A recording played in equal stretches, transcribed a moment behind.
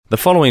The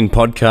following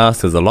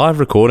podcast is a live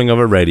recording of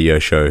a radio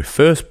show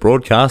first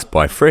broadcast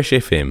by Fresh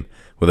FM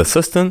with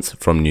assistance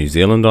from New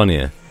Zealand On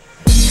Air.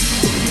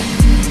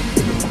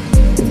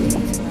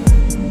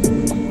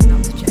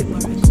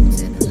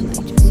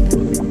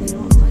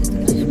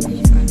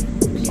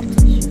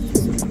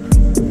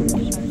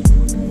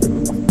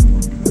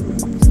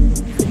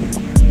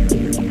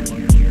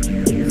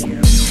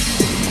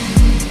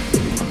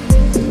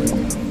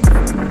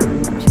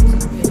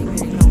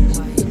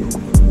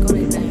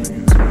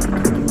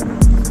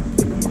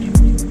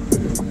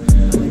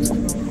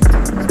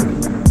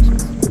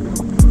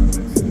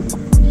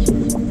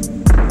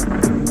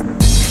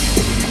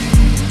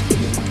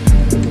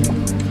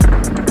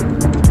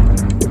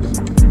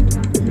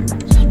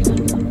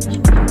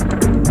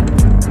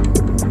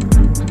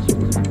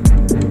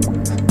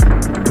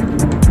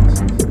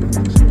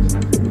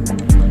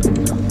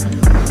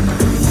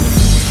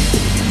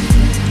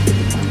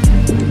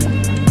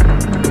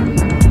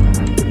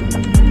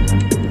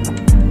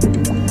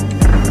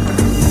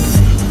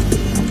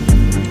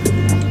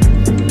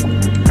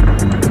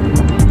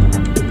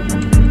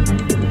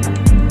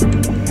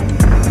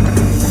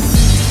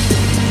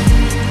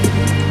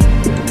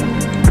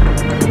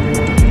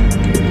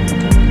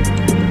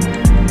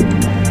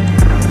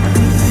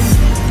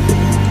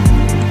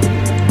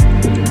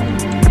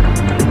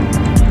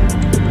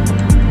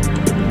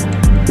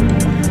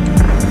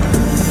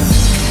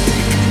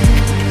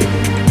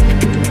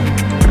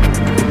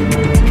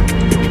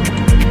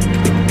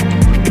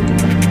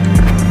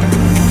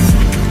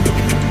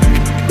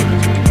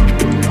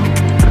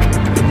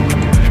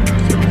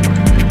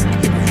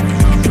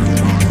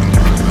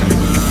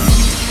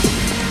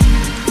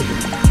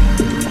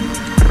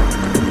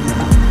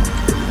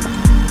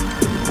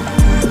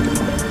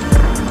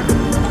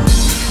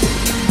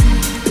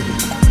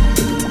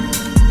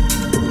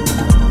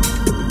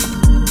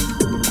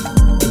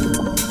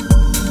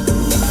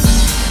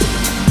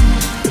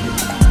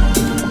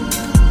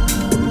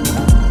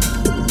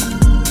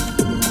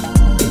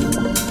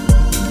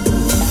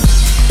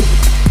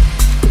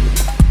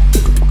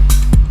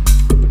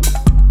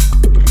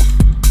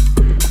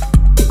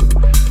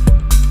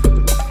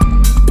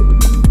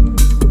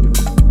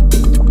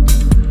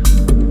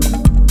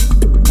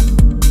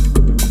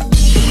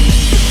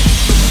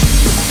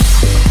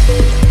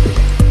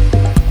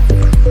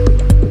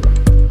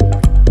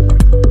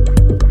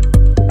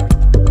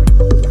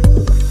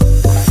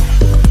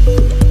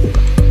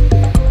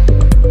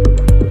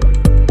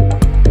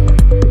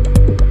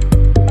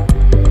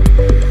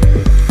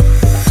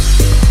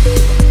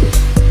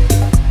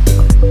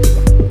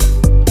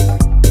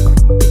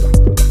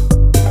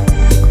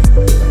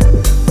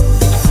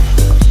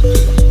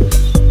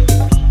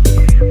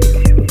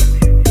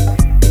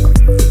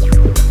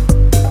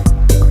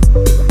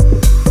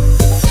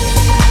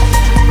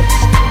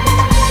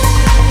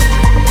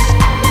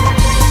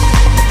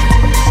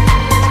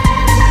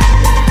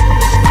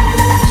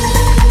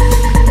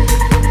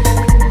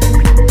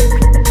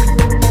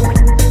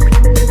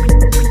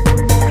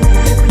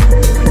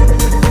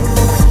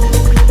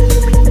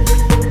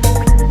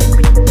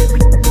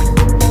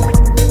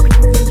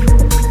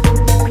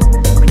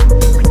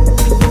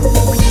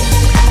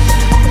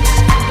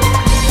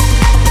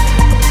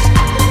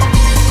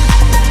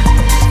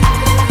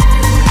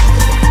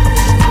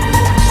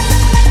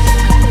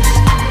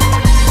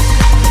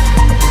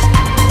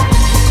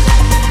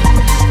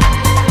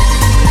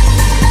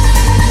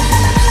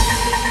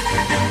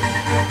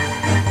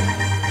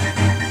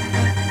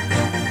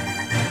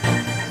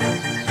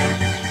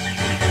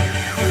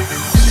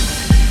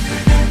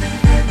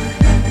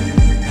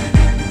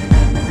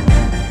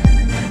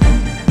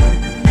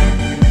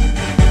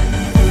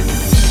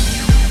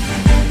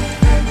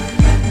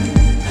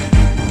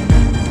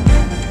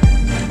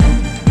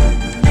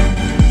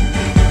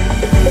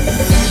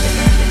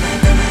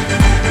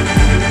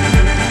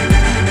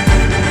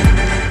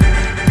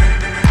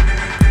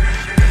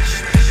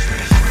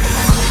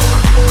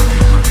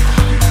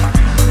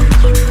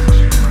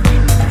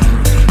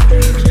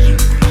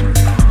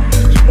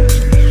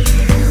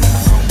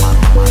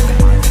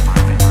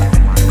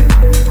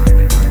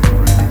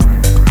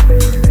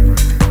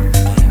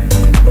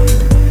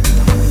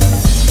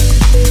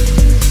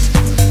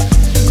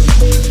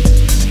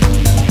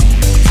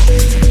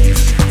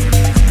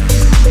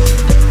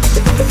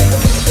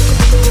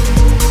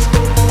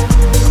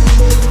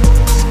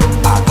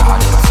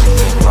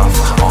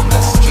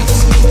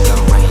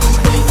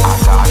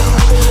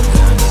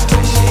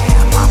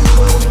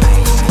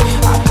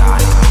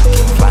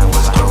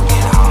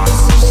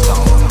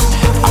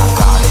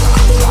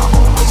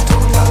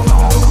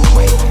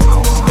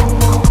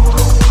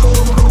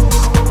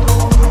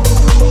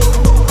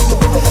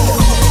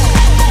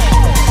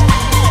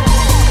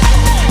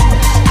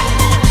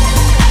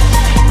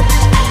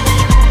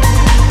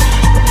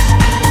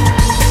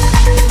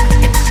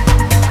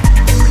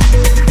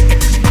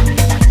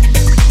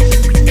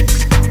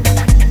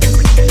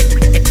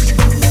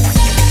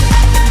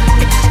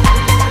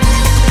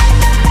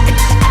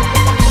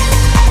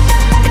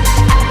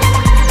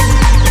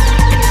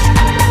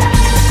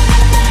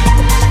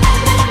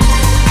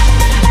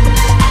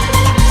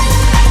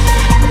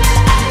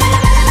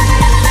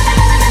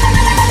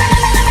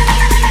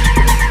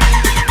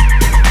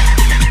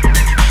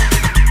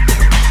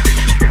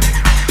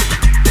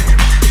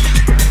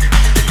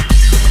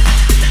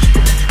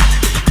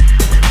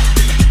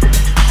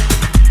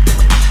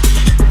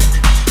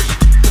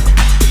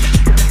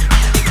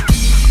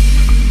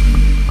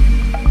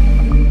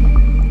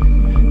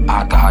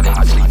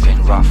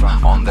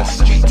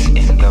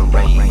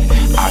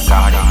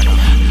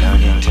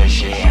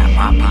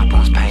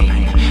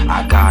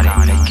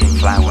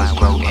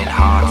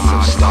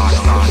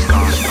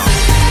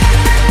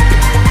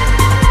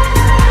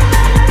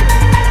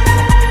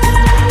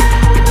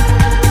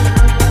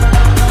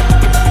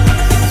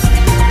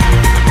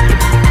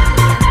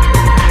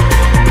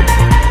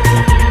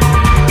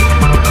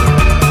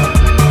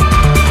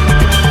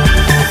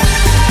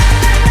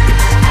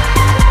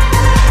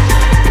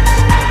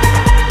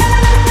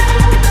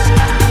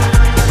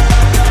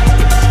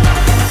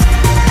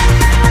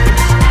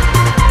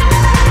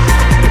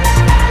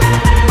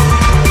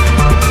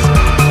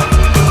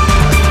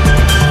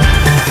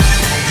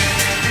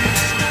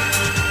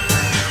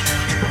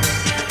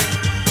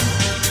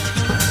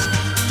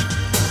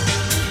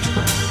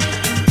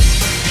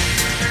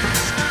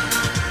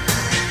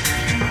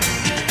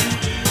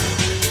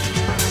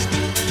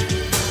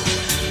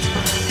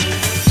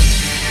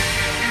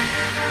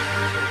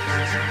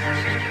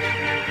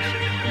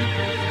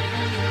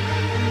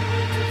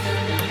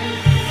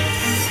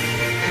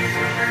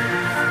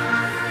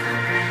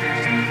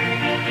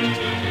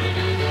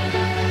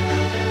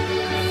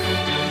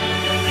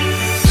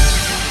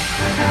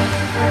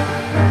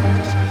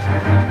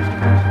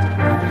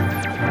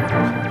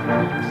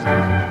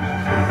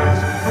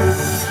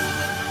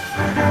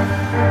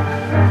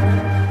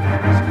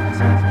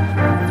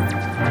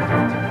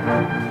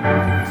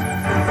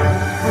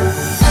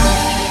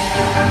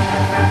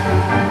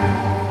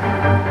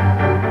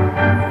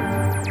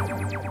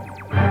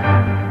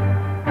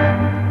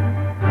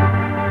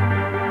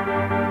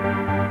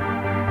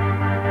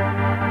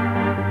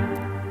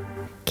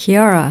 Kia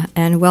ora,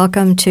 and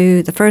welcome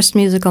to the first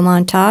musical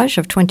montage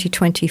of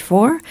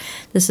 2024.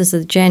 This is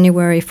the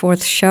January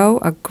 4th show,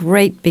 a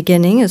great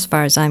beginning as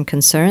far as I'm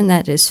concerned.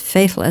 That is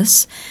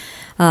Faithless,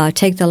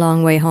 Take the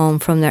Long Way Home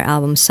from their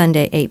album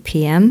Sunday, 8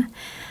 p.m.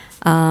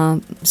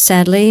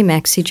 Sadly,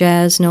 Maxi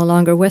Jazz no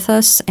longer with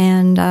us,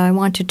 and I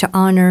wanted to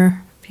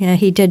honor,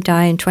 he did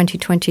die in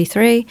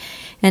 2023,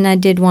 and I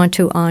did want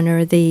to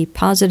honor the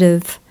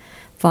positive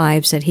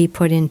vibes that he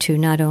put into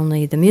not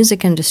only the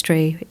music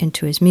industry,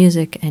 into his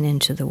music, and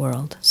into the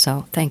world.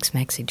 So thanks,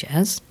 Maxi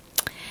Jazz.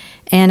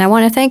 And I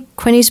want to thank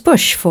Quinny's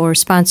Bush for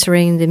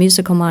sponsoring the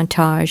musical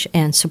montage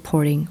and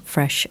supporting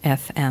Fresh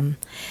FM.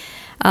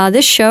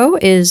 This show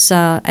is,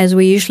 as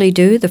we usually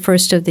do, the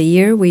first of the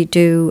year. We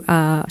do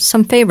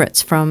some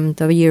favorites from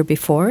the year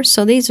before.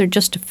 So these are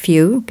just a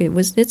few.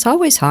 It's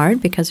always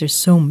hard because there's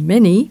so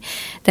many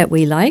that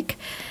we like.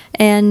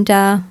 And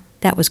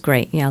that was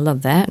great. Yeah, I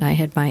love that. I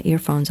had my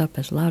earphones up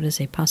as loud as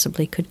they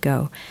possibly could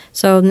go.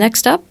 So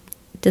next up,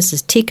 this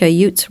is Tika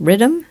Utes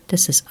Rhythm.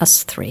 This is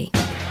Us Three.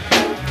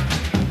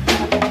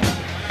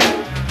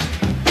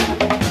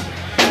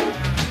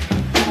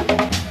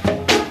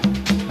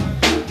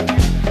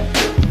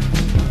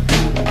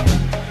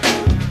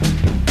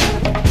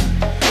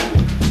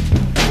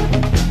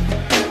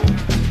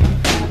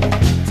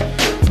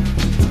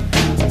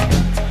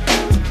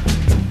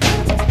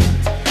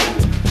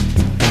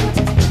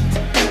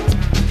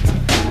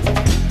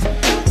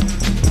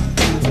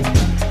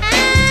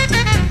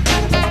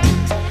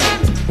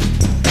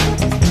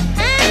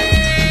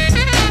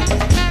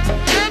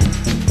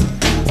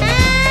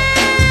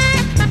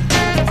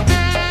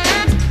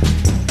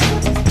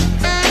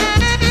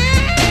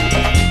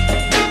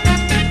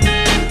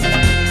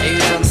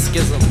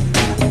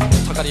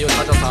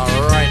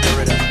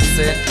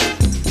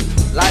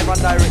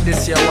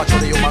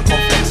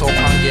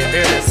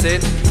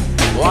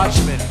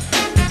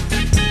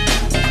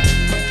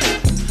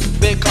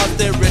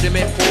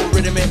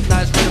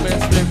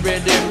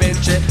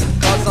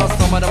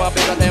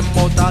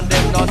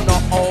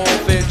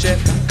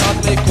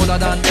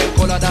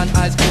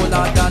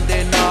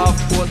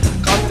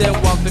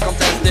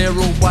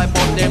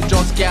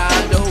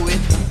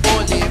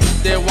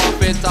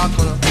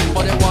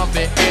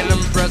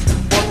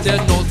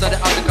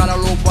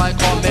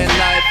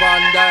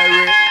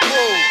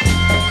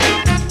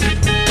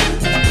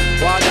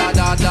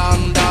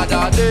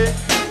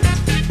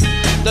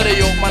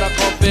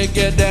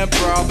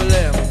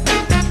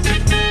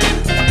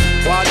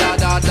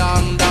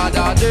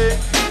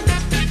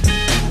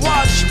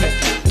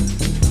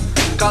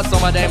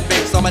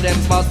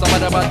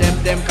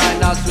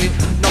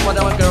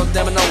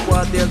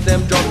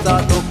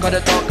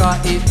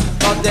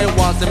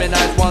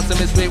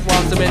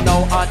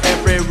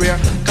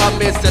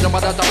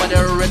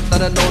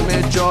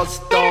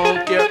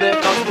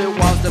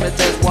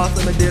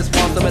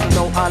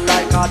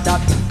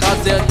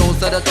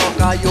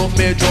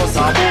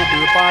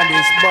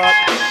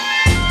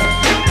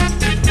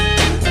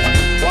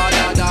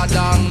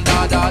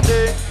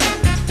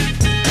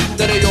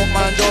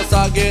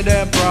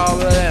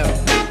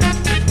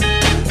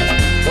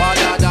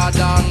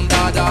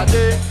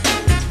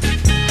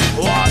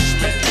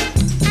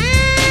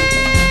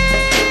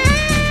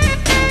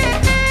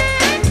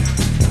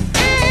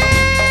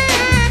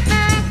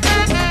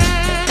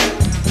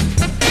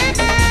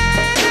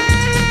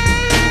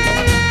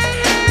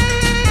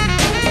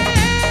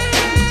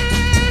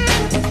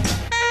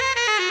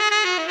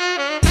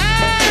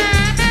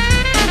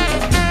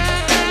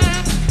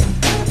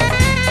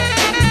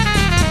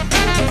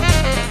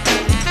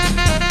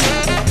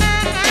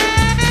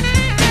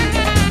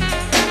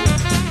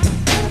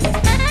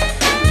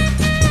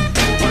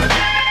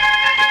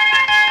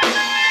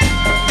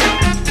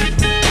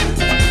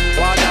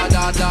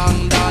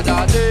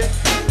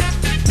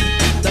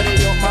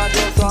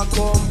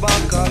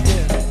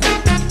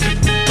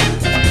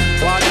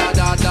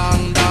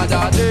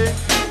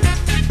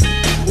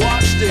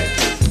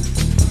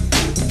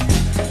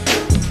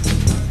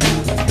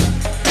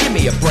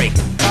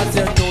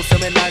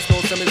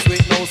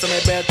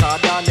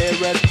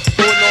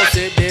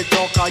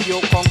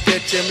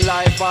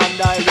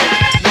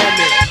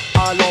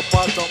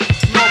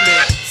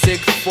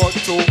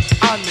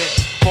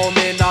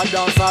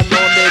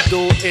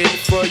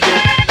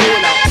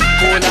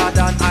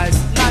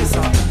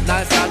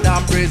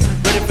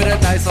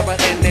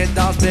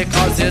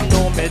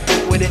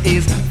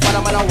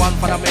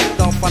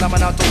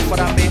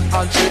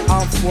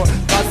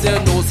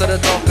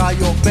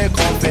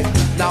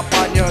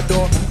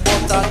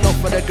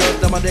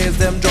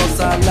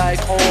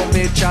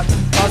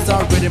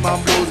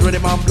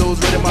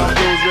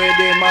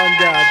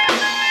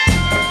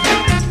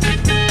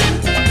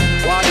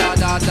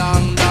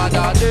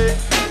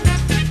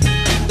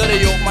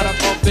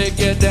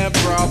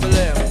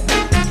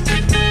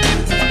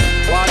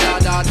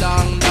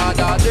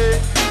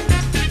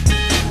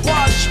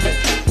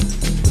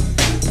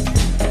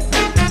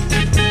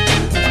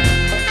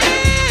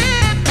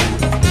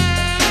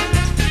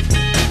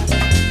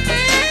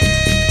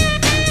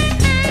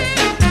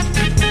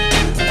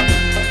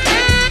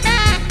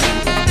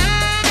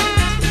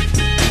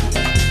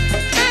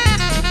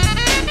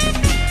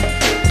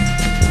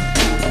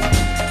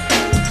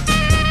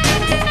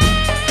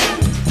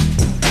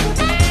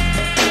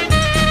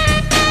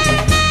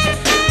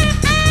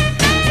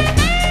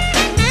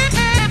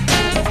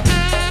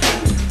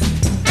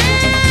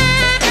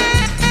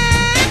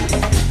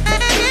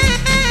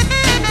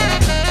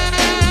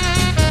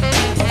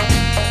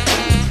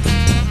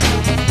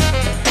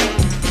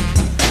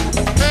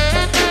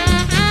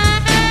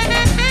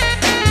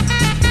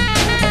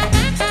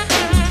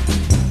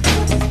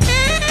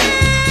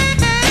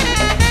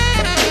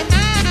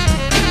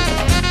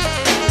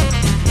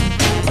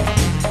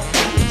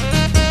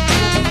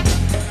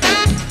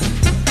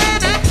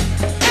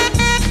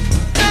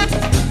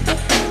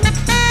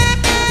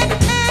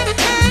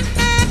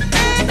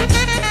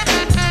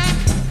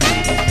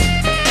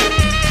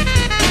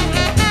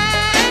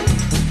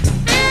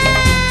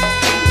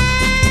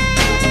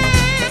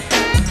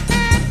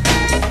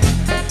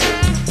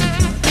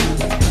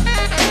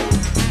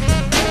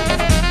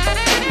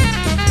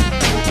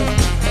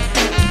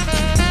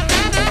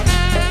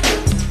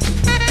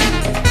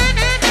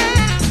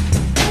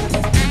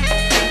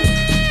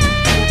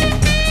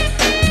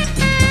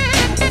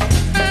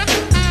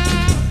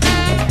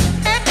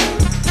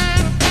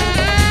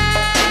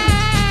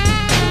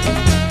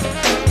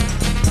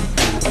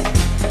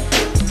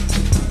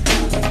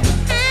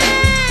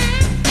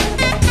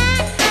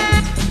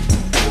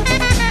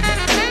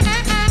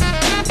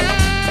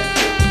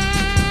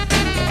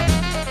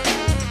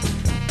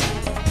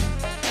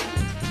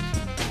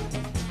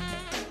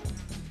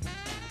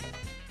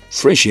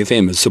 Fresh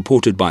FM is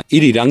supported by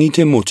Irirangi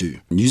Te Motu,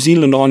 New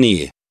Zealand On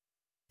Air.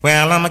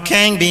 Well, I'm a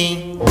king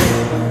bee,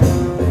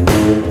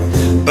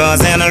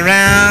 buzzing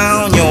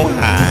around your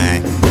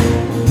hive.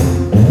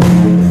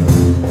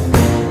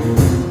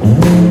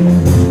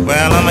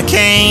 Well, I'm a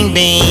king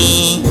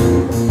bee,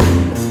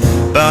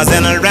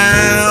 buzzing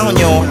around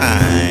your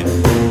hive.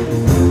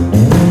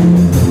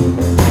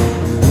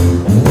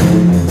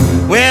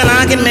 Well,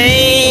 I can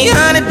make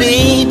honey,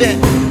 baby,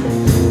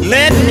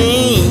 let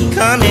me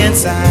come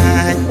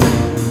inside.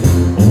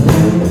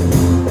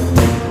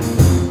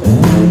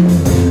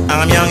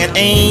 I'm young and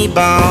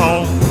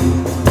able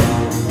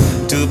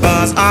to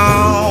buzz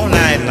all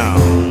night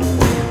long.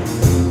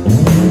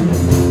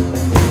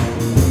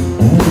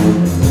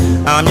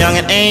 I'm young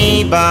and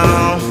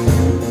able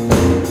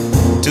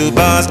to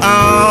buzz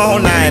all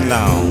night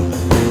long.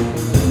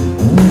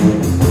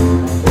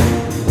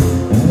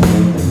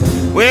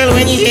 Well,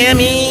 when you hear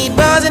me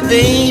buzzing,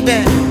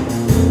 baby,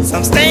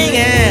 some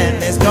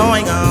stinging is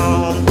going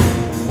on.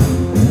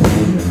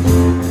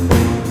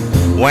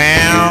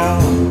 Well,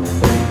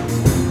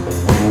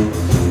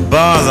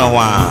 buzz a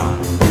while.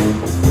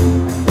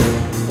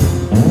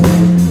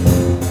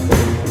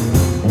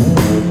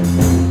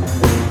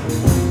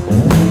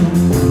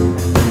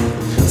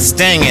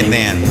 Sting it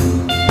then.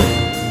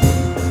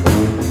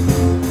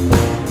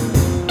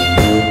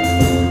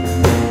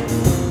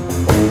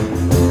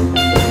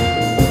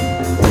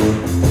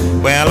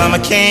 Well, I'm a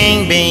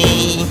king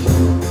bee,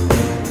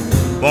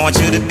 want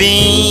you to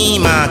be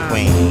my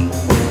queen.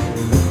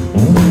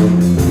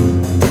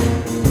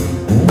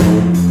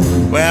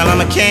 Well,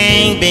 I'm a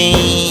king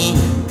bee,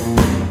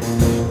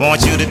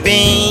 want you to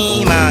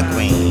be my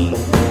queen.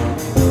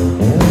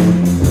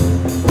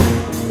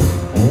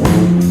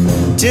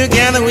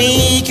 Together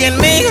we can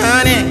make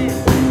honey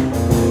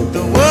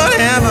the world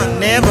have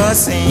never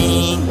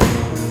seen.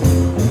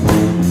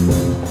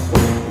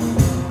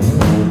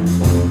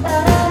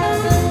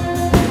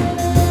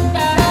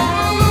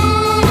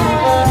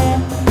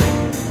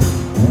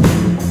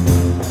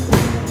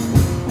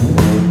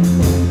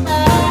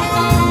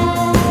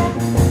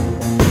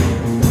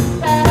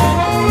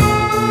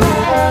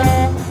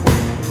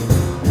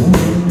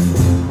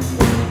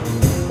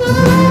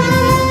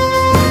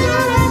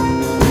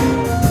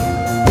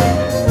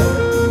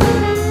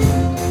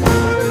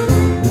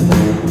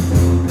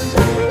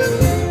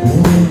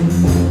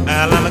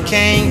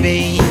 King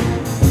bee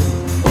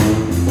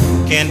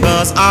can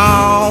buzz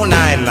all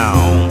night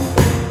long.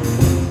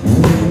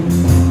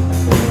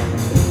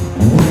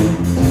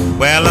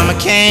 Well, I'm a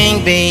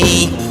king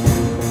bee,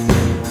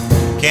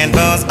 can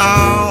buzz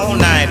all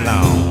night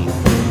long.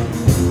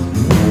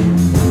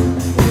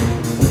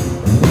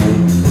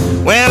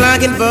 Well, I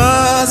can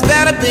buzz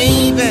better,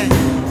 baby,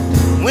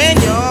 when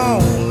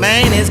your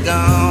man is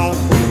gone.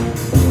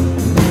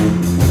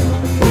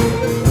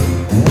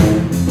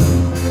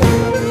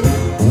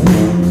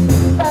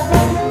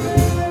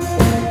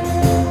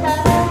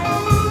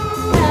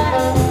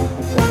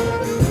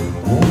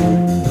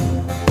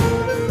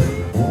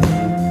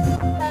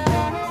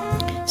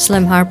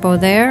 Slim Harpo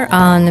there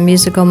on the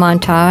musical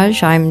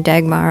montage. I'm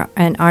Dagmar,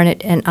 and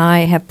Arnett and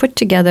I have put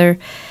together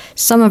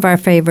some of our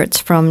favorites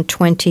from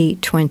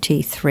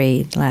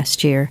 2023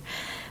 last year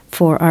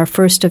for our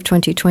first of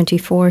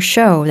 2024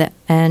 show. That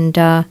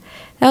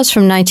was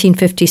from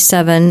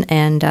 1957,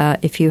 and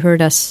if you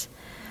heard us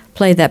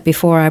play that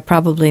before, I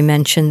probably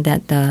mentioned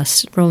that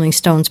the Rolling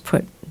Stones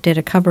did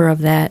a cover of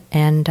that,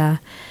 and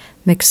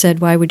Mick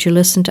said, "Why would you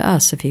listen to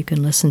us if you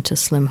can listen to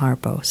Slim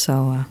Harpo?"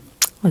 So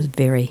it was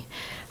very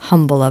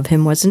humble of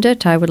him, wasn't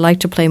it? I would like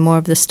to play more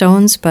of the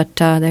Stones, but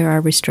there are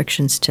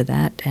restrictions to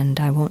that, and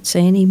I won't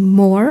say any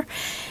more.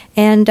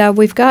 And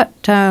we've got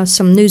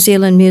some New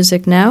Zealand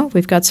music now.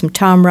 We've got some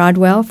Tom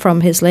Rodwell from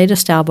his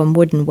latest album,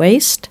 Wooden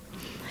Waste.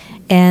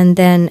 And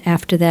then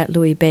after that,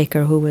 Louis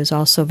Baker, who was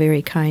also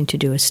very kind to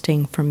do a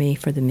sting for me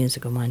for the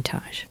musical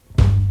montage.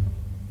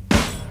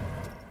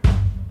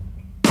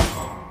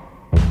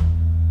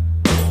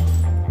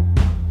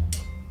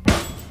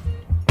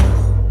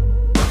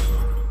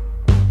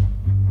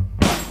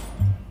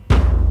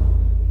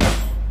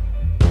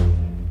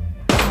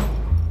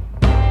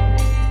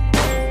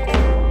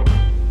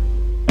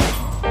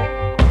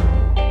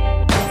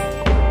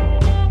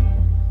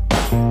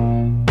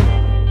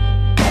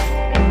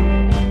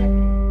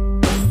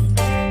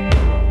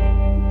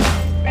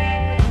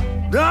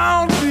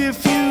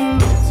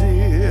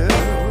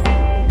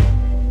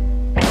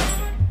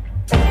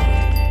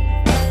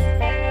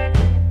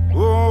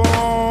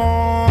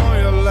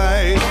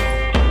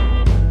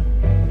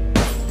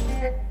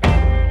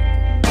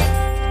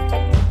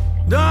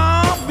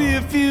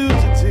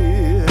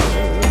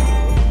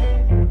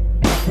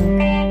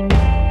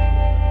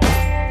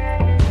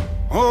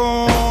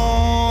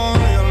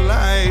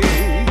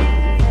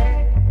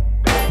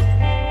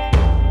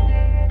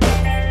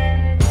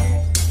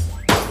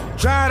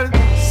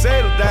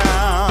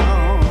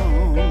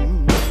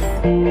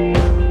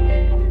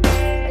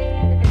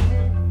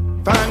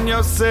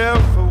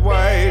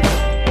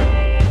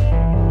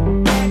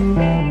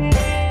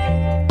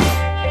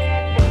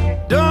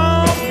 Don't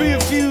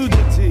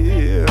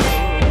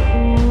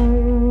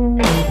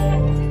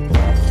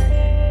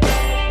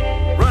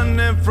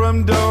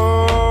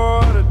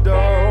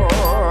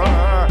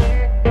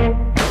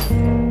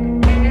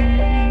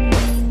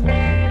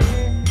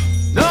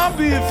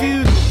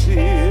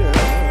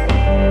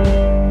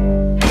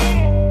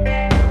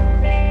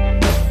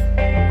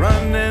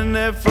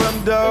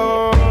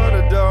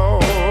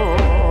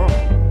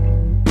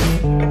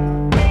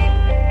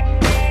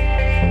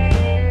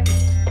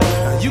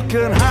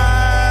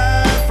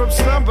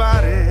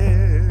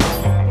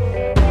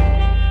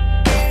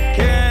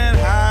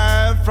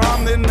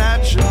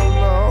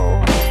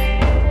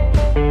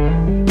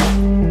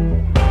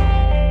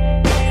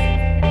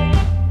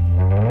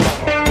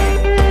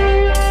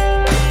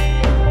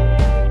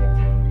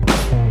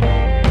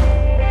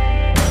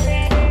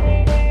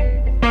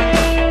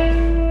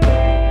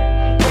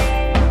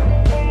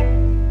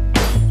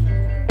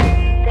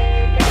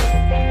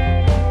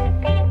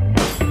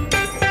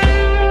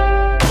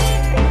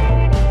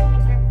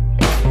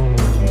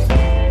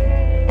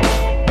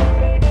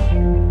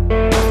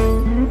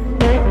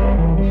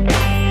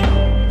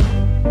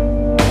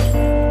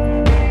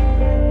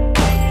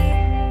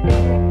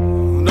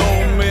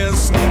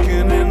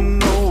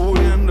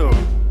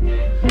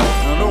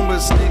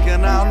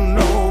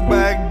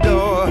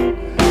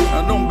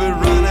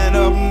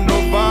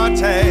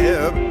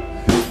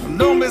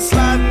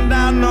sliding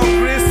down no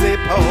greasy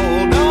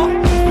pole.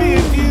 Don't be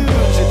a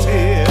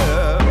fugitive.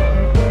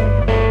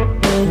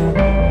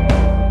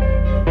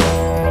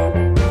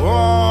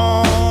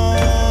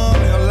 Oh,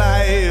 your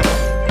life.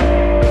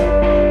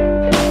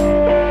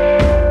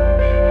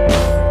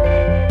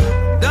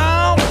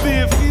 Don't be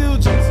a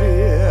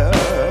fugitive.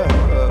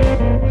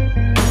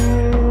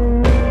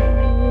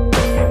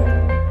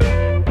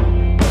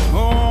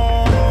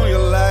 Oh,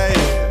 your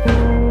life.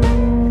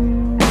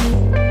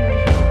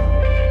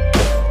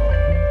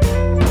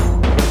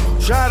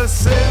 Try to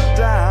settle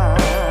down.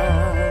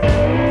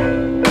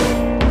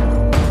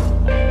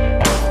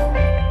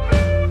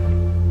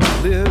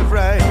 Live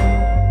right.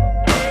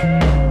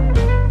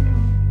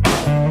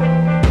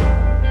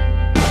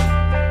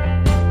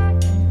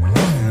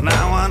 And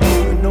now I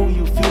know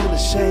you feel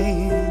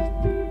ashamed.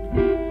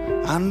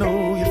 I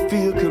know you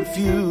feel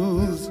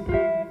confused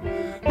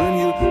when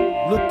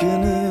you're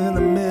looking in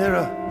the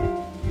mirror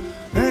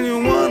and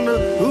you wonder,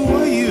 who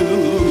are you?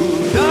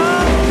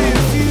 Don't be a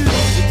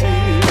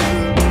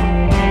fugitive.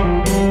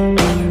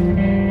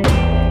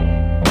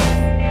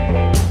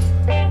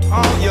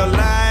 All your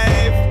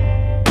life.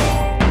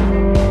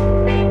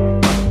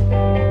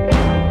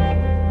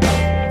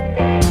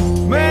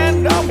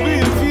 Man, don't be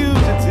a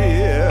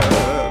fugitive.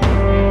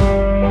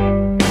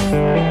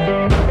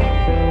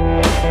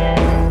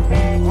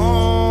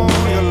 All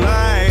your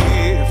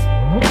life.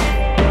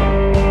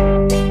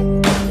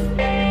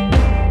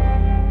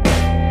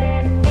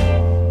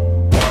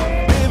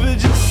 Baby,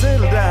 just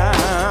settle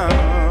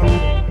down.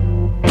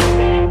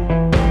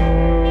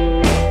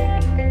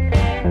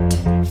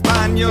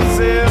 Find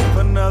yourself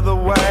another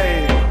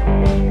way.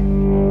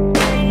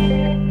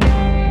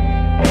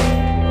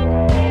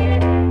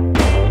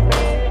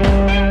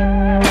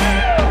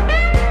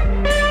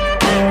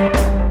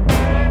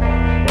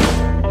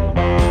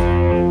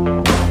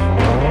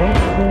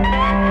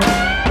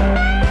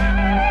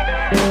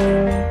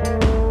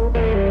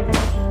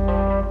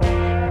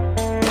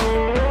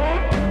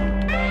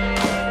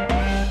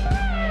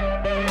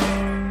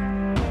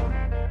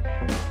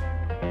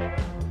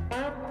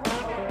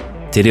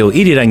 Te reo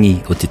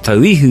irirangi o te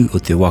tauihu o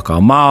te waka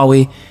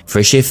Māui,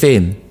 Fresh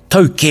FM,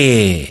 tau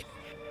kē!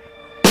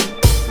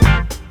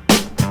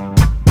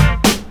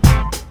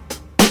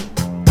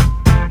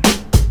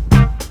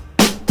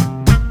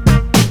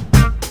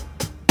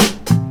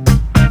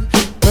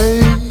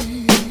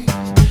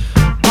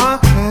 My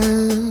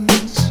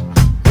hands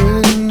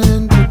in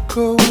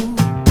indigo.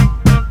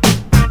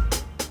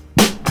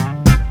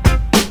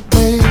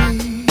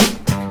 Make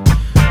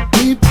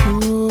me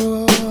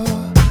pure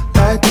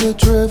like the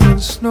driven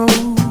snow.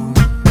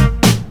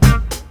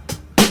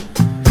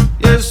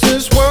 Yes,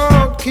 this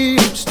world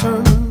keeps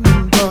turning,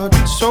 but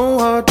it's so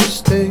hard to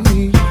stay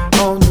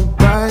on the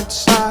bright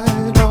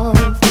side of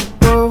the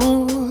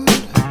road.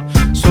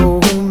 So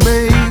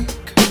make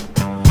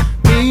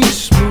me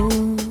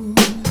smooth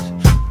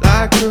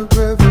like a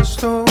river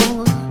stone.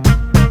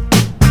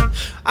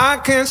 I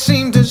can't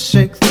seem to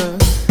shake the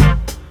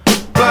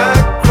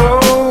black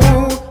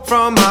crow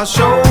from my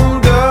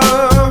shoulder.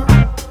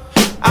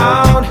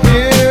 Out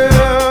here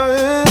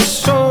it's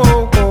so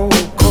cold.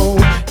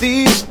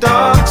 These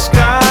dark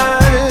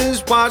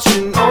skies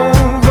washing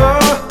over.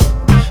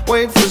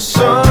 Wait for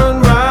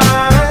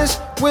sunrise.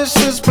 Wish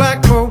this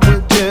black crow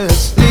would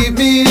just leave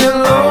me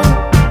alone.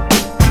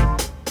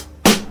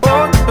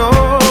 Oh no,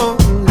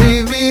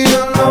 leave me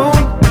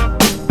alone.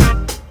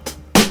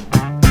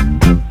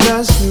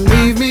 Just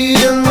leave me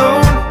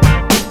alone.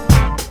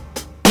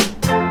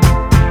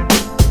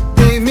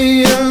 Leave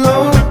me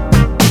alone.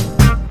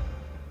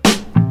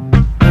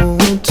 Oh,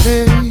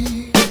 take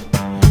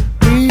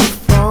me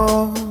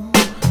from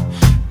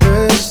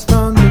this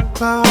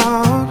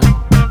thundercloud.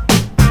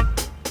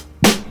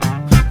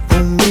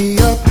 Pull me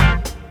up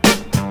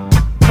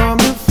from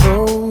the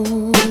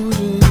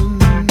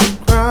frozen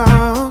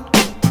ground.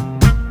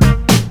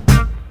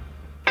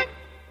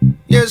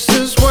 Yes,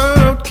 this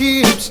world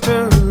keeps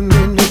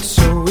turning. It's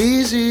so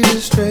easy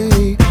to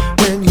stray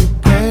when you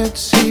can't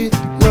see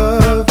the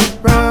love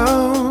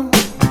around.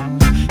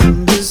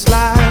 In this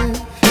life,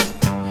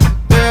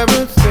 there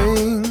are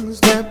things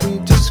that we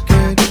just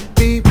can't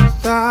be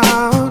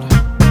without.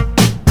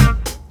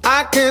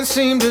 I can't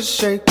seem to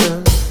shake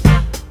the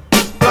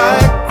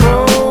black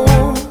crow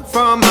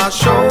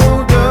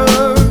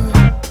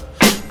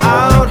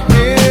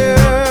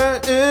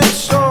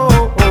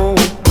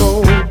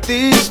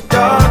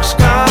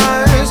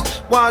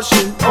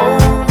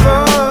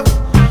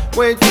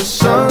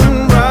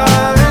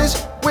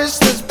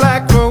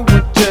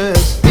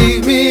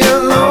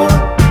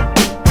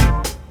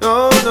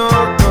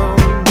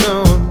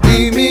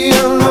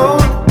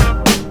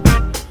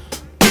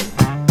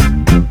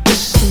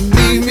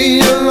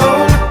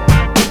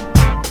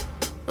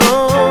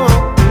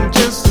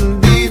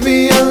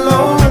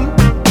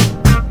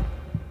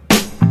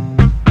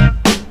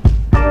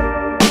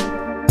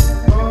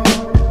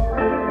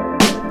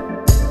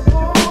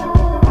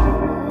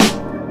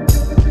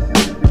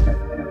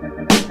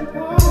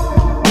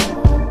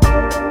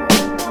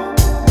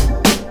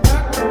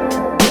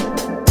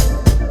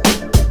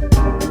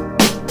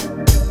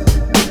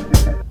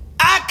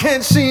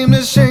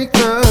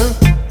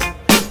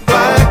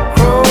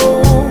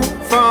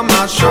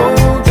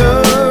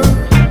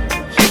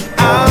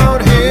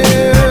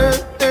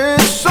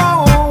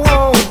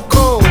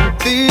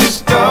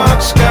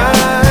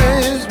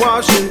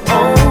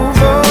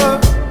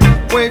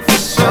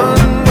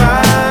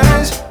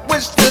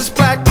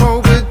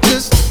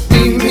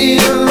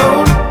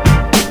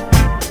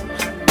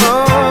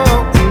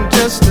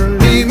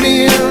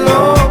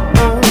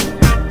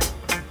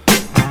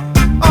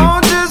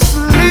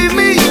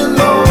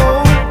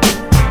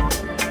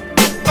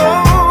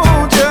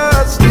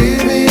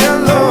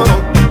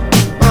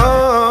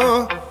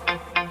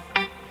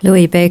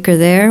Louis Baker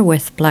there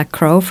with Black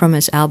Crow from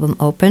his album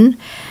Open.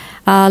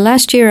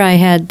 Last year I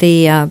had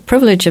the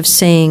privilege of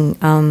seeing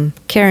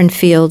Karen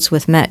Fields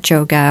with Matt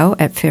Jogao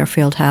at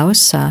Fairfield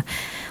House,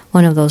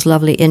 one of those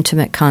lovely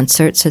intimate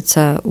concerts. It's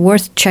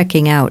worth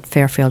checking out,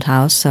 Fairfield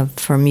House,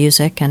 for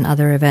music and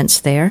other events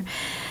there.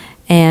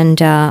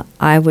 And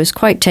I was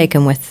quite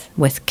taken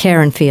with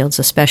Karen Fields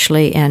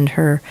especially, and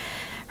her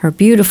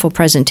beautiful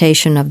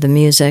presentation of the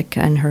music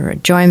and her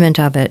enjoyment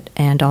of it,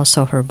 and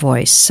also her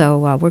voice.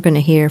 So we're going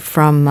to hear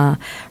from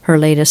her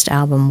latest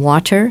album,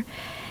 Water,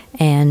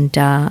 and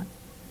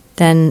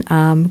then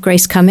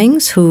Grace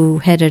Cummings, who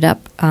headed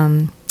up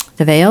the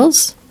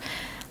Veils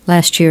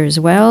last year as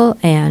well,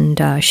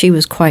 and she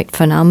was quite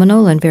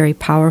phenomenal and very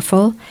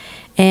powerful.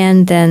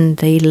 And then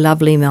the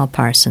lovely Mel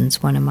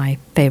Parsons, one of my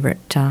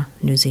favorite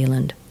New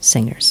Zealand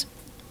singers.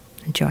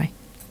 Enjoy.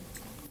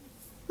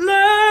 Loving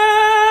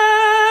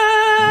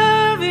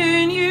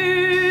you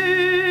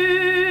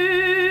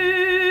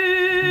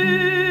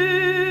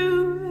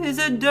is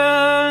a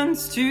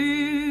dance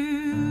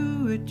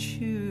to a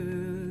tune.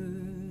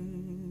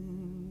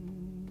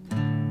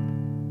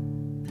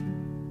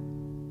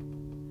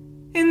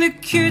 In the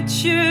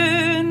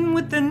kitchen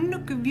with the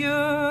nook of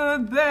your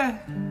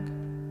back,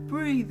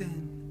 breathing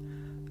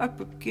up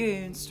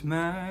against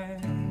my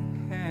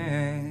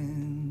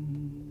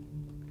hand.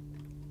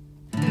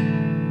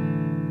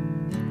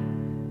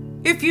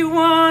 If you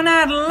want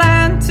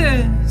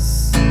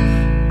Atlantis,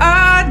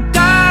 I'd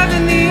dive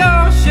in the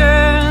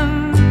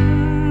ocean,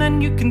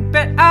 and you can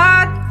bet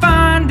I'd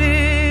find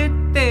it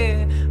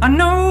there. I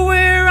know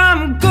where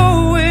I'm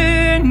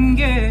going,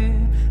 yeah.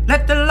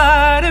 Let the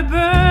light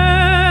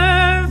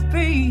above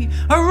be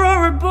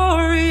Aurora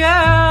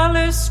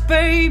Borealis,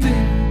 baby.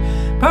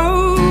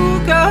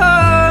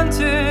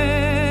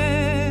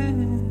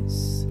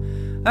 Pocahontas,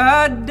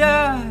 I'd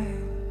die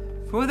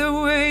for the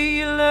way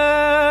you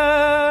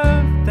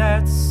love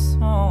that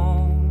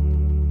song.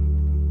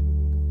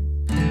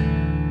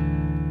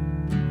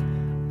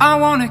 I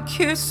wanna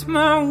kiss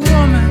my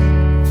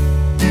woman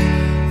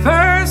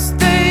first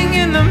thing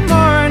in the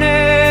morning,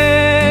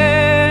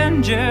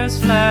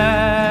 just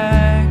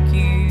like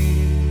you.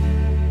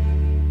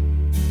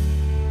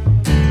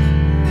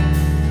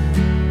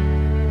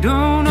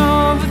 Don't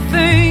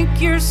overthink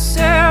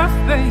yourself,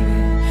 baby.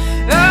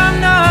 I'm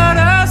not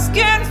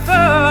asking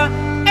for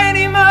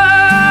any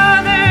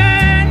more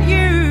than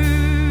you.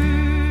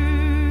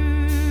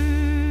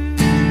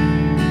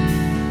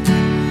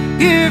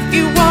 If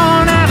you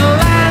want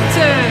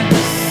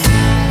Atlantis,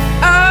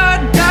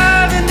 I'd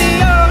dive in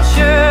the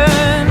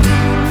ocean,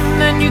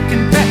 and you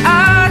can bet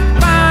I'd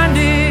find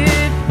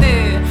it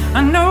there.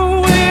 I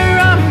know where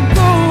I'm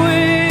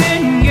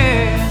going,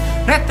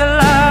 yeah. Let the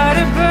light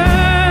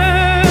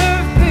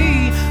above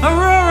be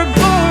Aurora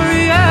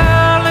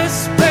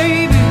Borealis,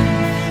 baby.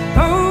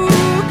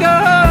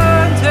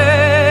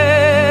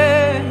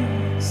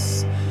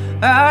 Pocahontas,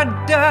 I'd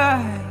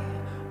die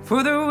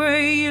for the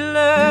way you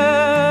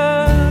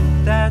love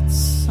that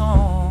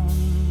song.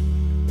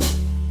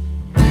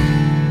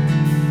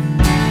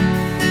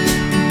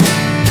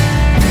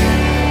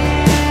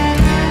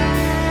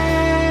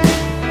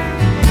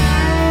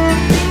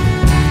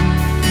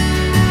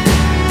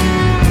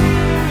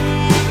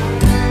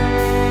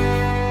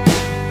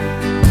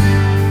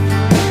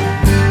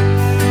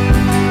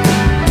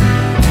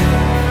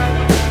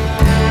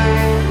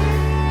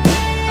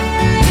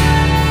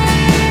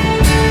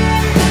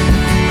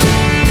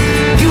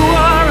 You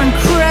are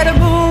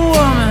incredible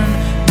woman,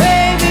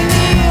 baby.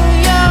 Neil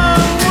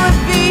Young would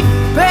be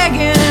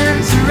begging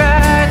to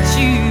write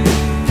you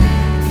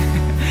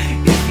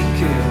if he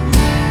could.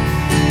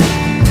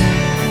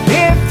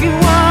 If you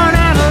want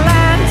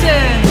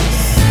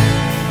Atlantis,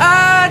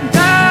 I'd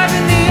dive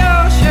in the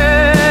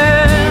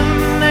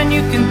ocean, and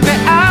you can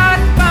bet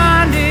I'd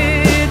find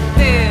it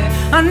there.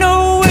 I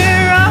know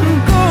where I'm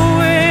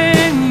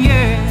going,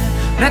 yeah.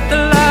 Let the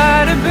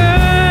light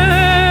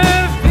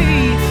above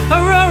be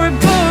Aurora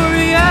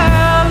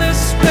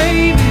Borealis,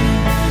 baby.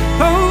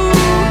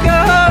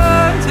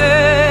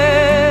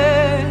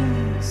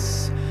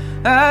 Pocahontas,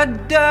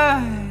 I'd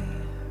die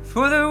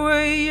for the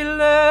way you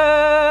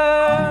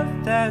love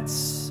that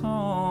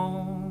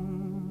song.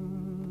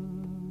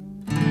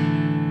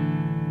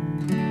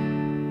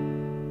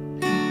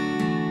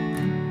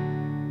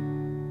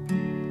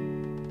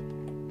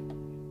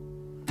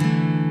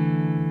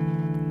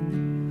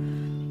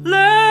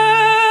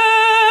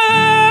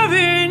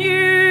 Loving you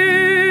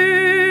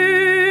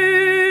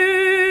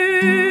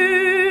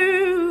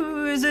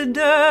is a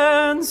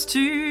dance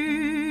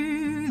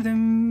to the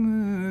moon.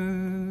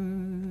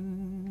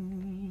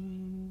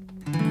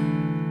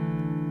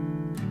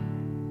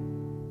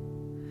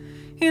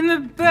 In the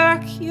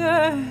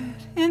backyard,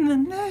 in the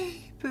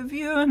nape of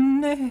your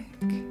neck,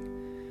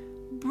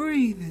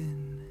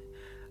 breathing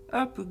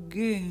up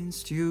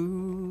against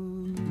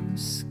your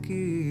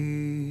skin.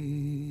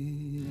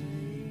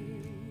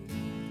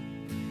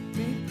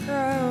 Be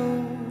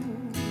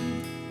proud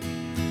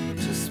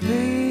to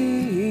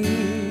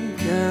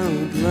speak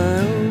out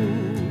loud.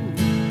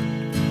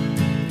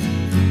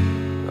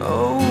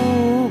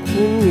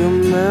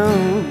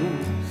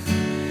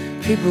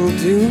 people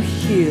do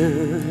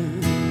here.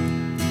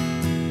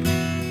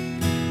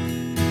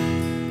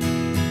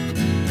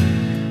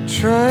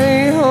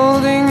 Try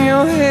holding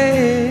your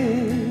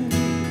head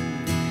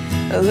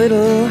a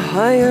little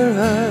higher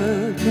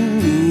up in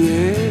the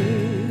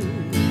air.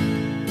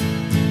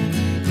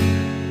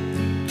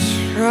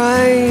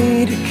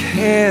 Try to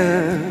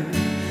care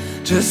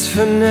just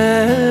for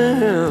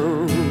now.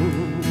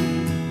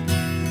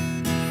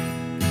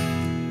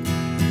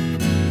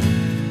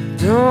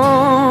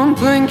 Don't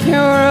blink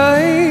your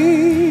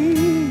eyes,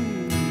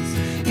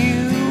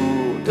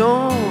 you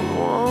don't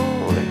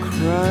want to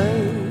cry.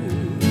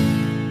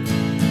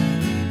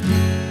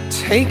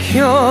 Take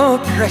your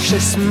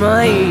precious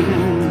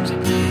mind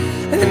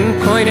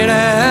and point it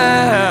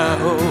out.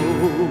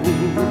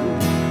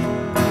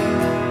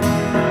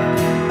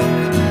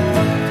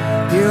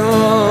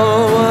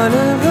 You're one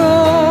of those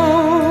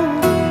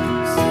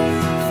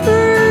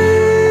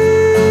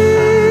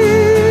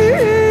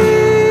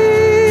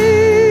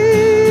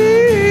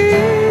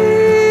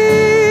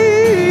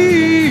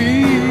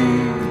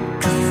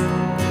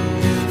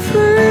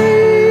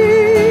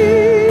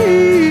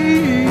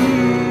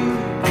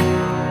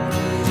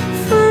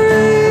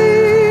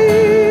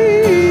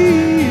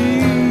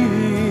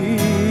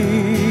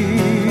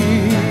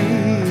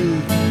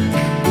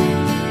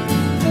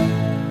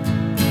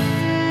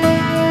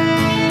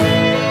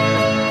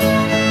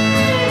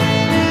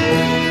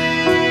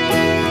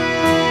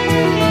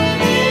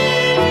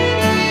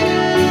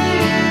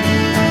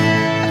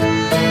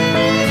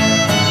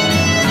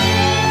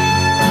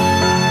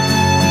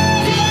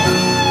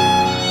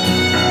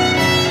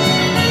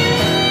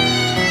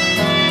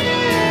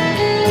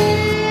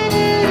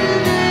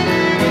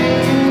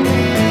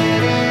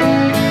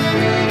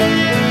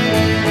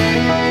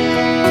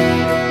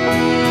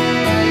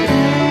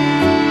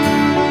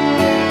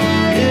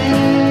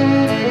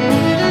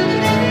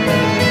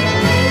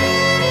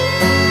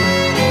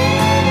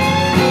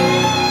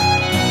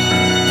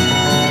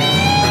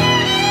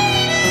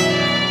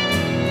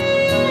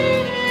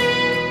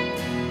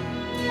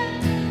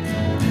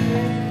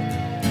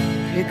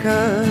pick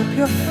up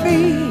your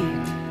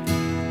feet.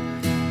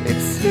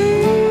 It's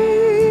easy.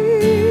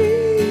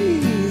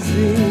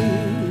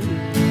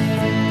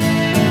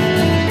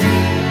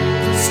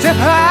 Step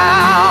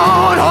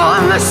out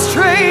on the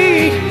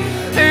street.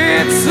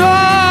 It's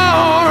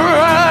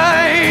alright.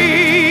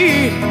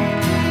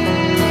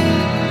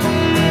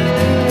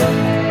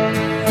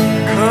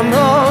 Come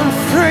on,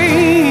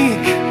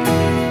 freak,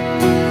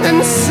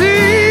 and see.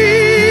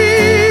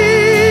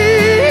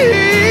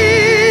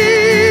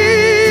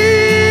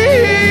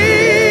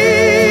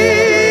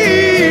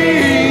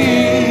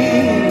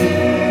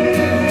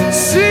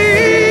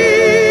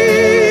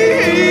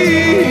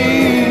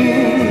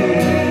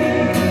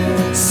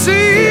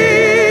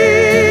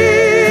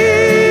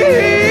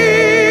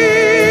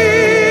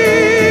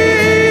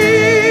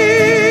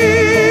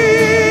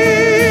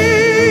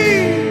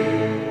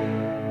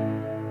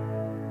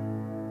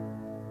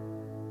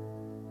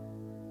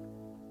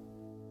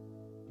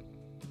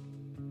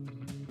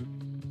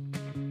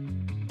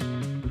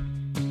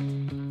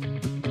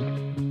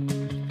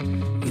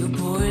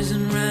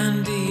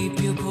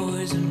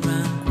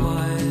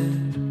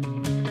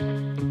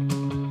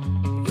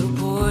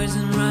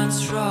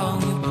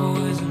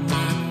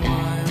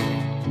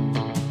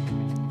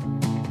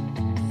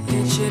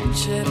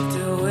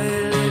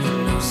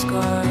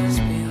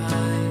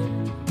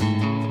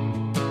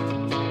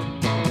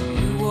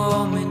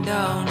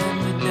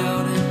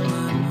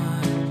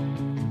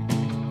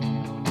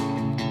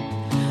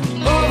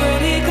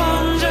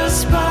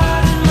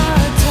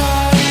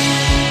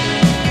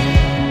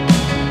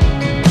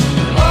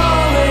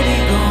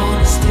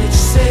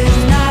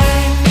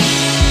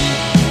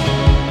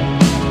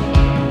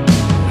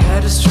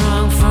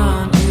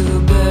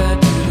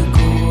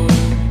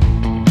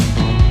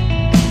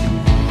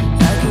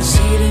 I could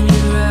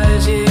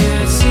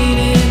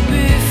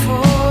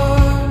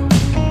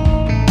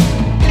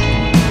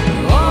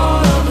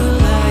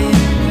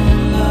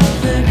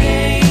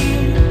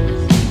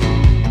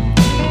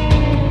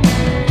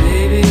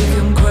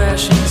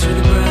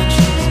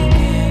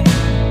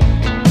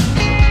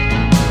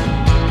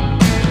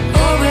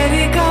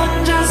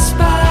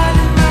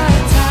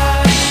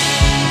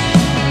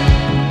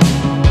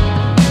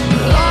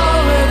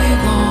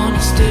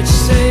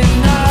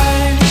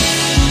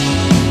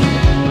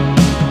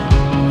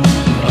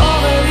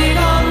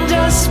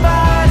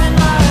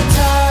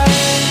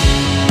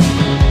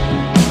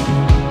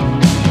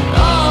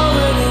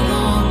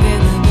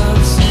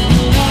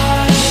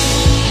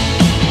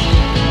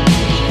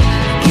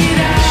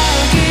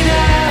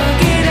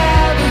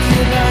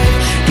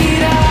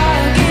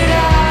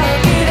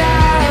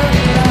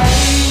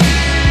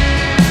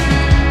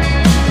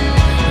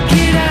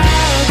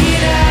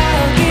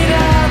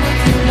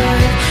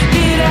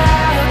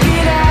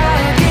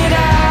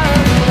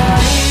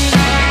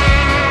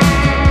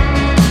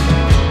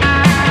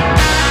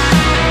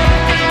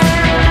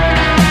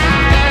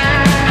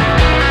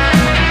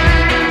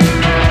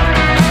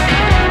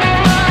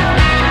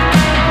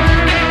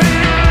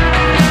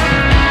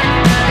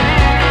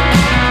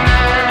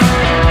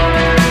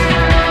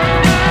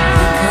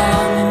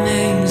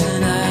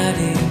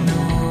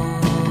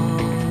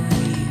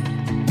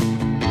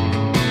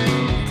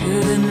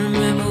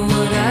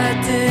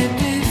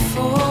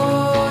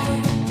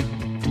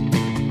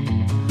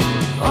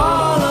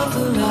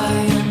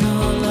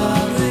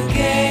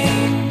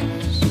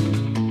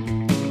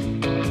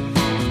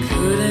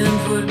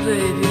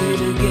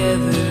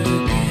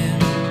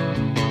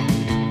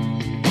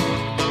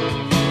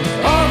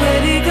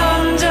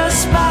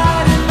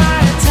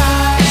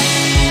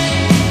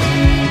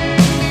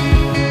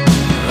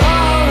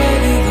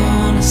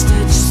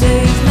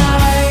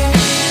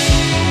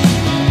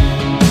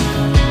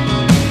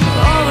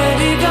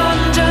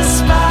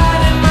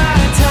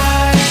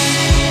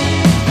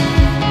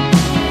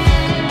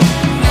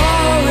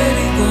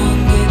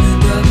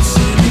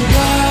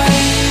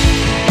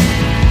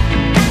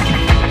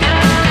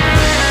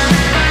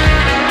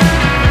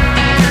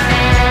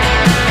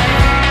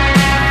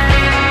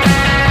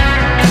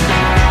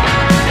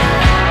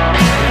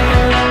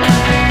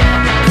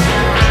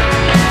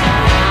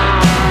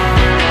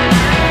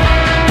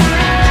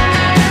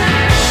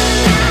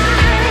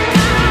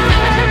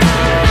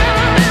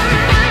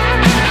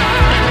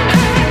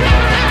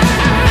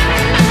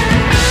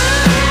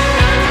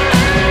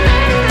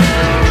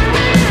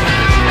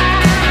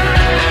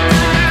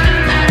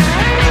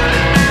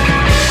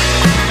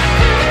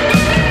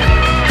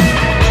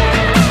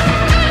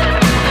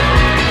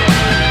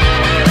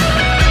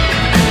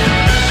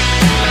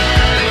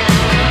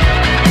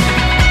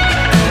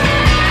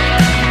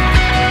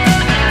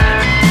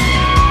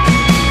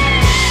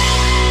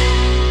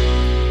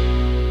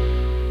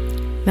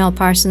Mel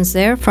Parsons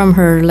there from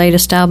her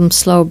latest album,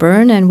 Slow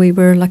Burn, and we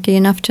were lucky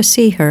enough to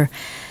see her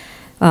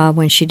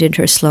when she did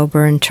her Slow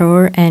Burn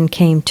tour and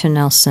came to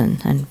Nelson,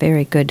 and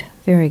very good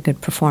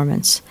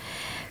performance.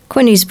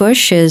 Quinny's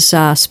Bush is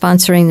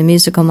sponsoring the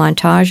musical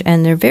montage,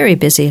 and they're very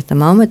busy at the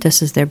moment.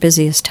 This is their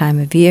busiest time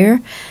of year,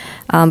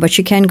 but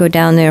you can go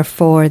down there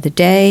for the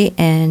day,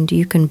 and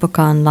you can book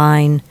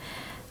online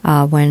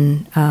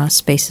when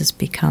spaces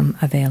become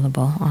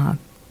available.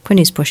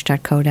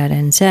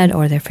 Quinny'sBush.co.nz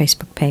or their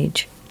Facebook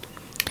page.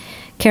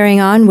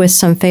 Carrying on with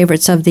some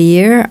favorites of the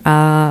year,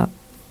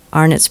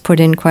 Arnott's put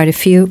in quite a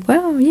few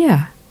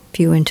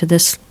into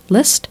this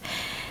list.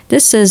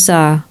 This is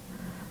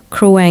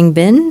Kruang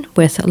Bin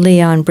with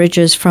Leon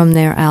Bridges from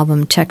their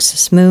album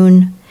Texas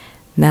Moon,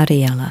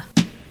 Mariella.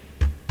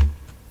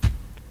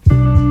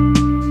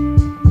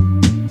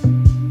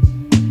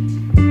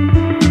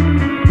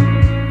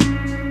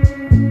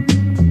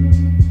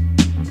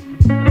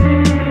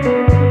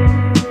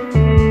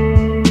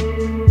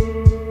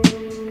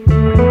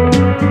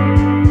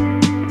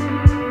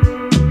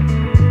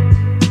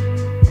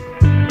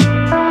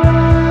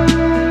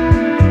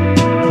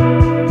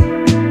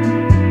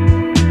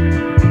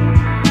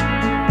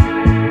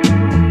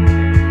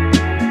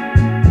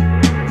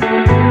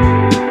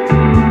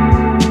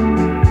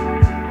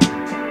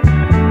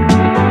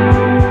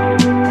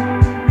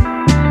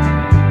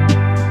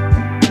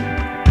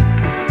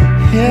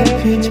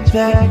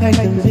 Back like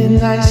the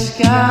midnight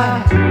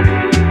sky,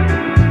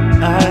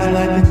 eyes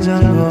like the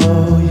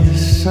jungle, you're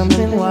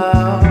something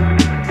wild.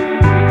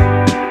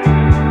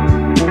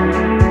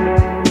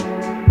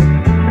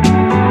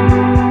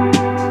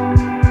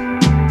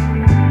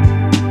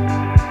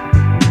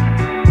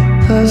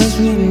 Her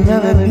sweet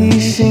melody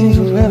sings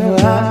wherever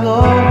I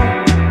go,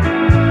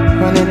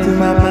 running through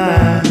my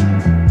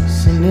mind,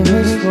 singing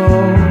this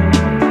role.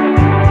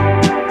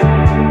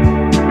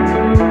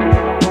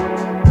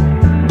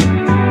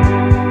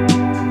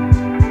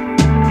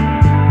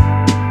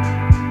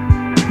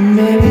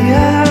 Maybe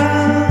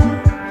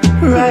I'll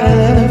write a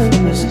letter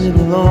from this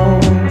little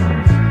old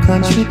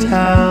country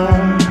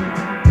town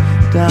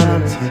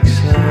down in Texas.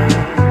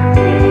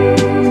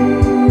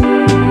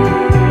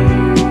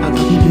 I'll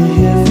keep it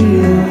here for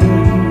you.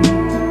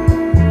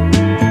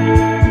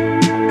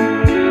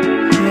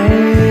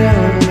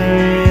 Mariella,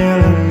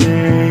 Mariella,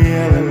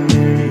 Mariella,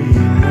 Mariella.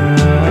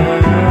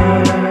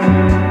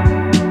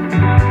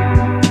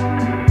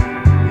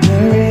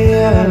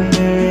 Mariella,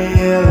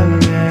 Mariella,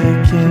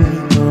 Mariella, can we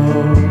go?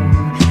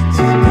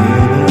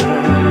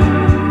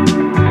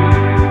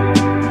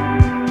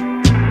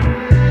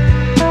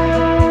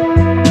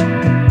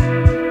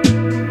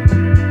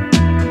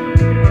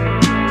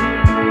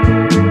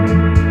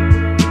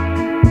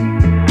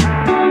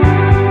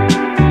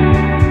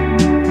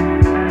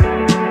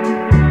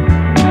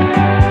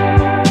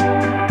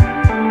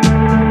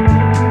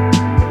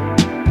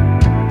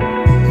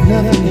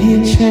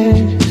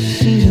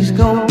 Seasons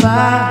go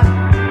by.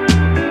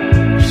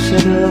 You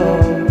said hello,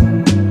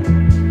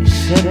 you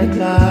said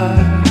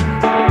goodbye.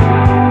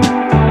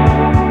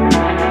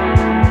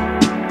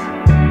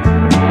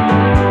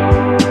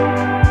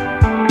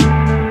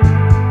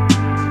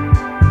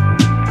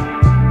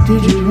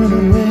 Did you run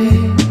away,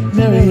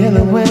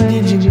 Mariella? Where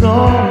did you go?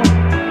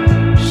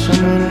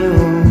 Somewhere new,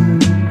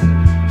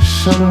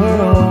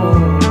 somewhere old.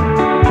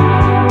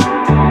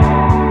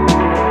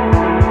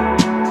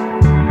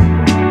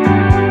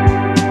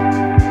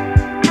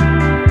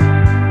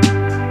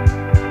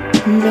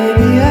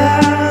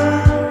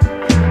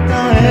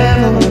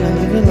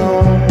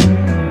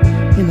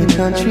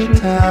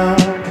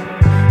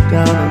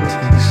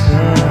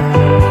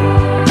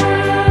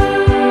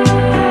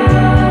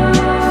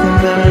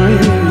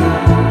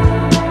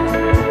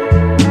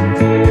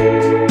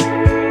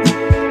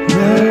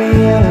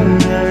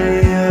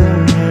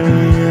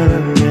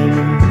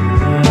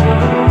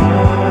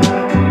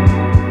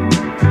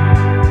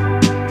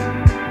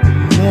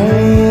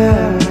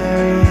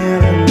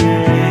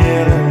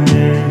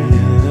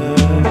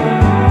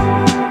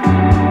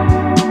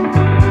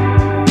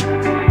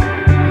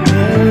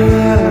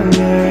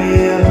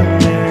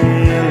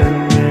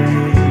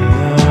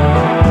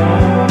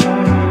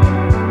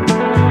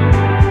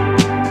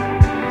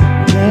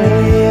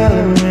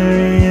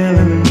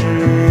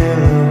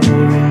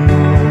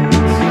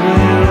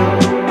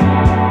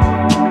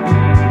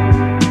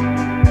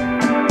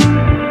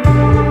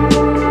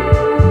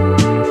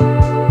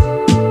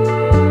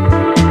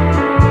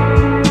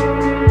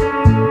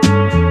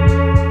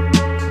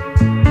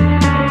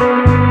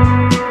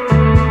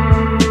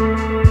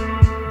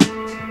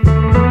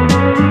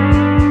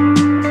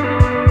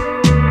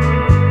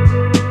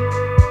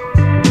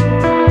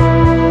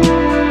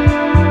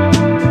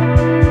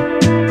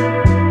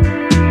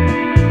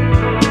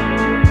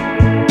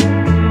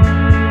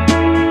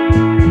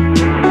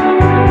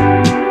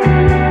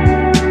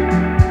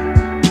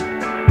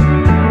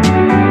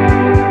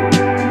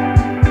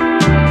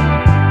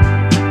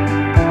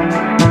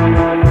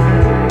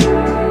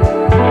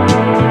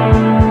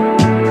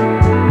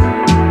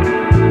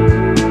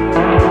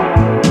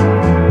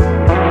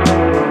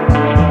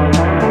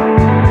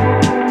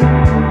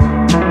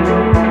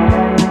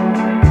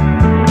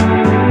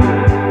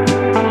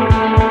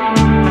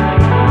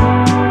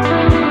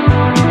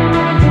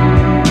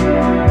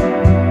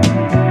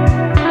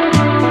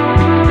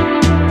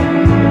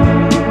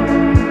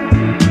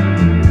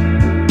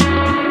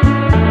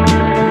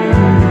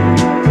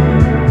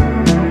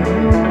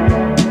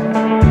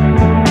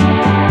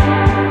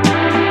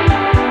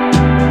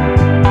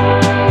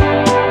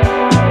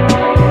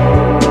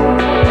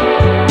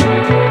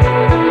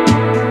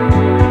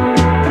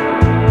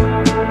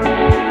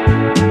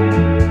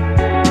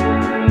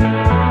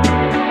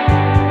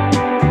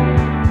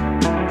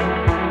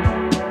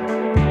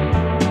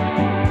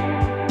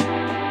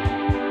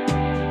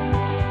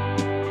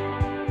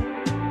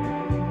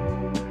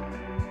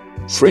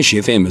 Fresh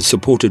FM is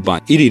supported by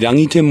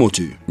Irirangi Te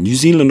Motu, New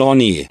Zealand On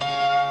Air.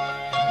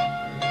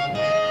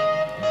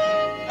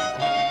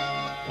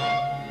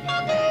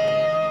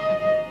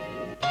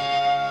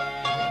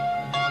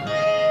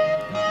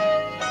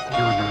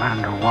 You're the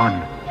land of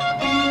one.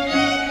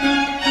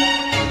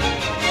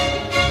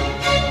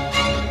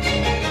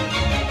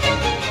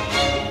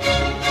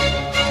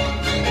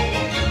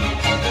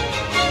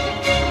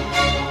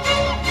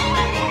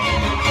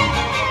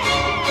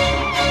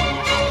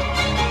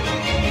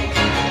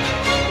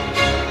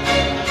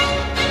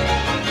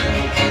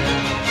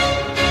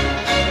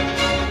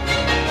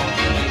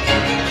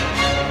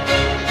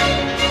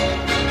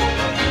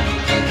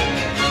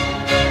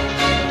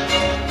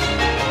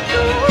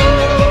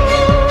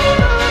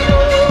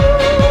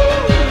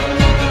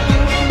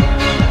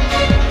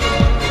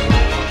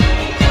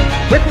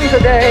 Britain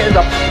today is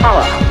a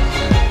powerhouse.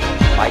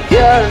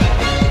 Ideas,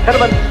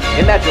 experiment,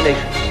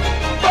 imagination.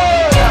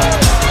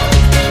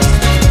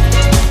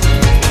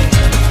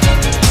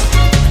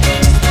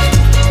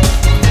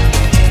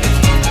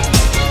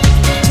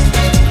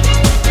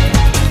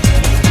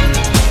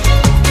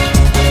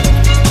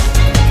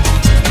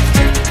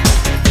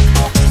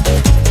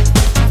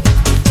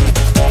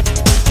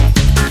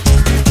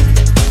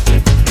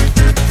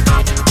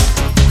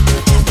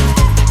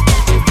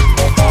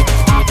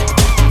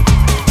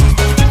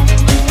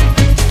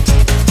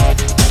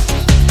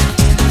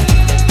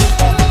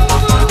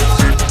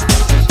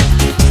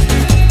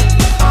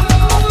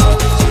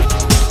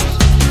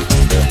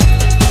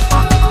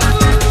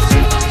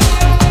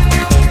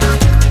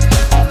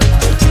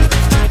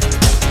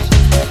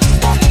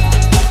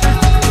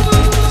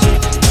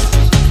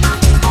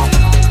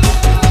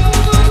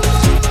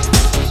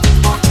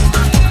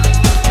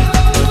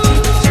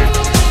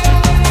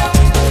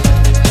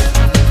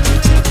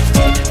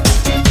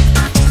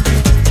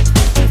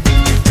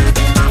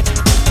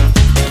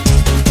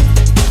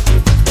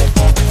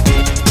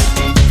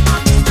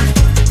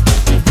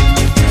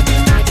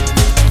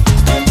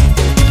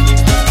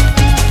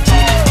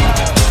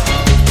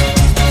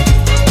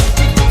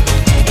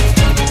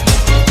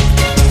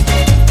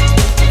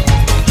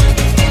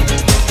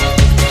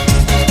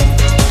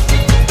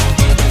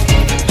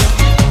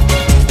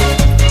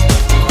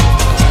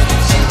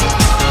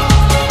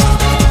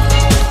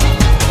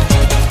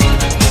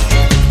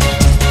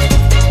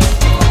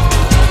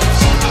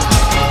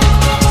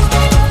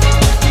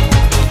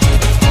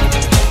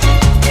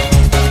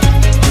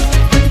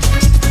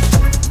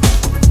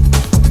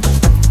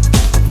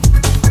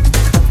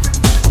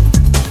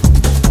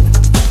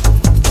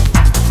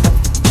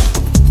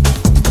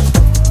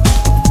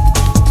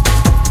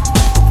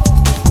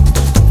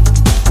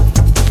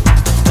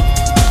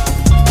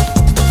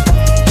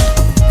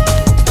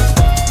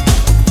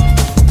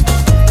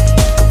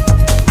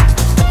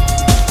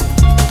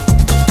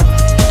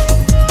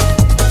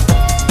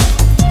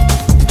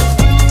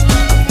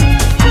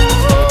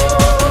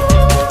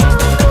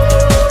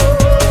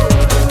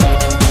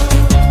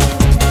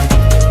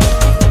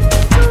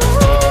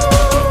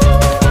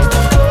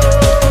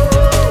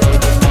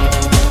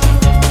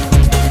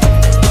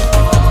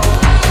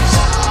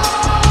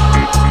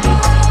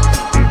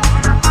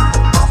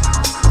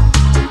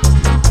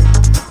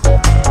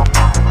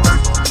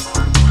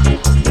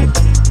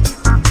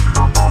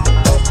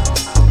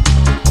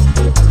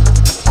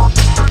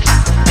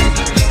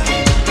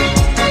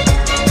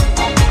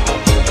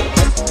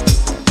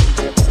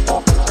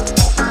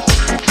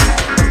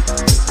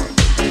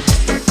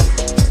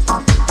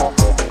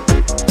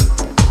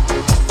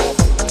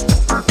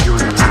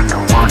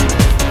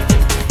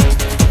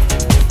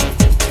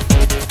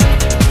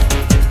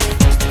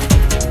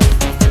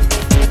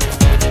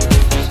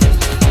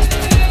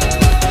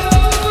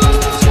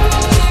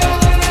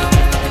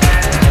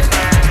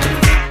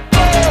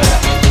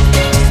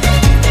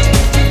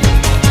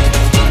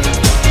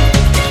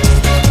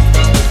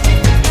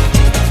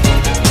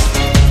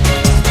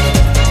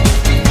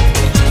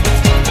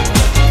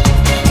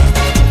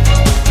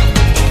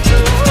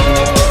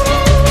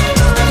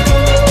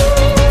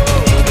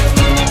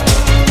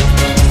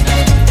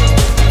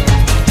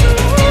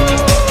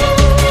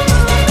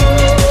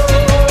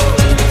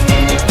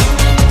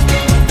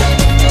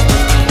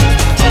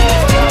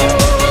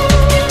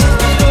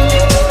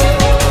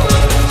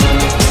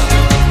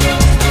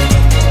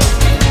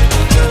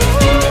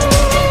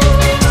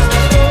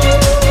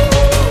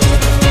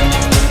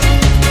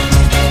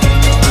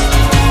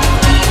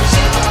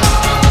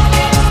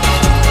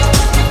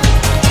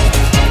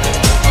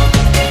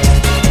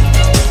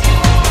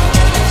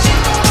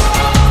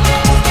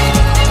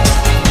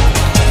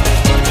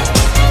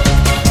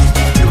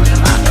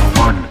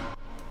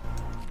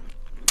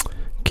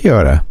 Kia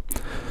ora,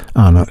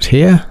 Arnott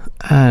here,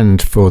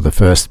 and for the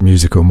first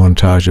musical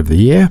montage of the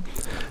year,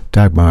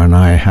 Dagmar and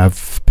I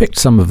have picked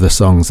some of the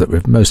songs that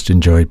we've most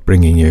enjoyed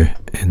bringing you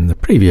in the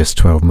previous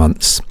 12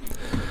 months.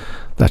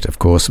 That, of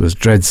course, was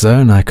Dread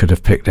Zone. I could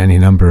have picked any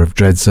number of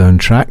Dread Zone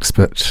tracks,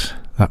 but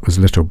that was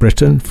Little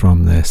Britain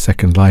from their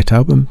second Light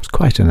album. It's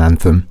quite an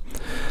anthem.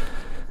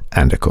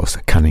 And of course,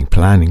 A Cunning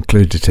Plan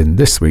included in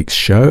this week's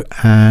show,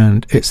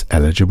 and it's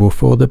eligible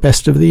for the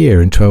Best of the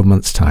Year in 12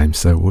 months' time,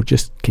 so we'll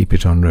just keep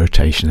it on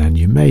rotation and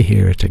you may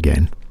hear it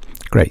again.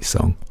 Great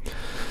song.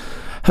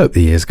 Hope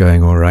the year's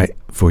going all right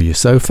for you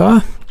so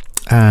far.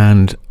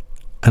 And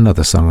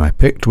another song I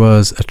picked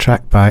was a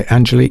track by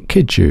Angelique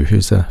Kidjo,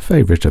 who's a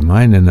favourite of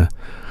mine in a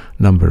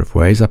number of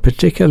ways. I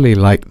particularly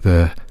like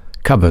the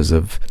covers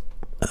of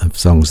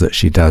songs that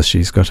she does.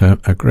 She's got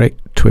a great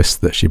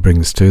twist that she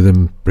brings to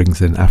them,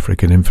 brings in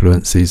African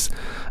influences,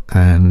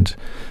 and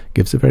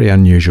gives a very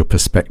unusual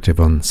perspective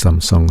on some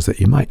songs that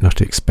you might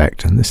not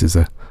expect. And this is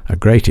a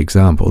great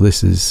example.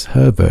 This is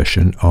her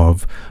version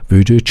of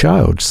Voodoo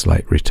Child's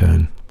Slight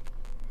Return.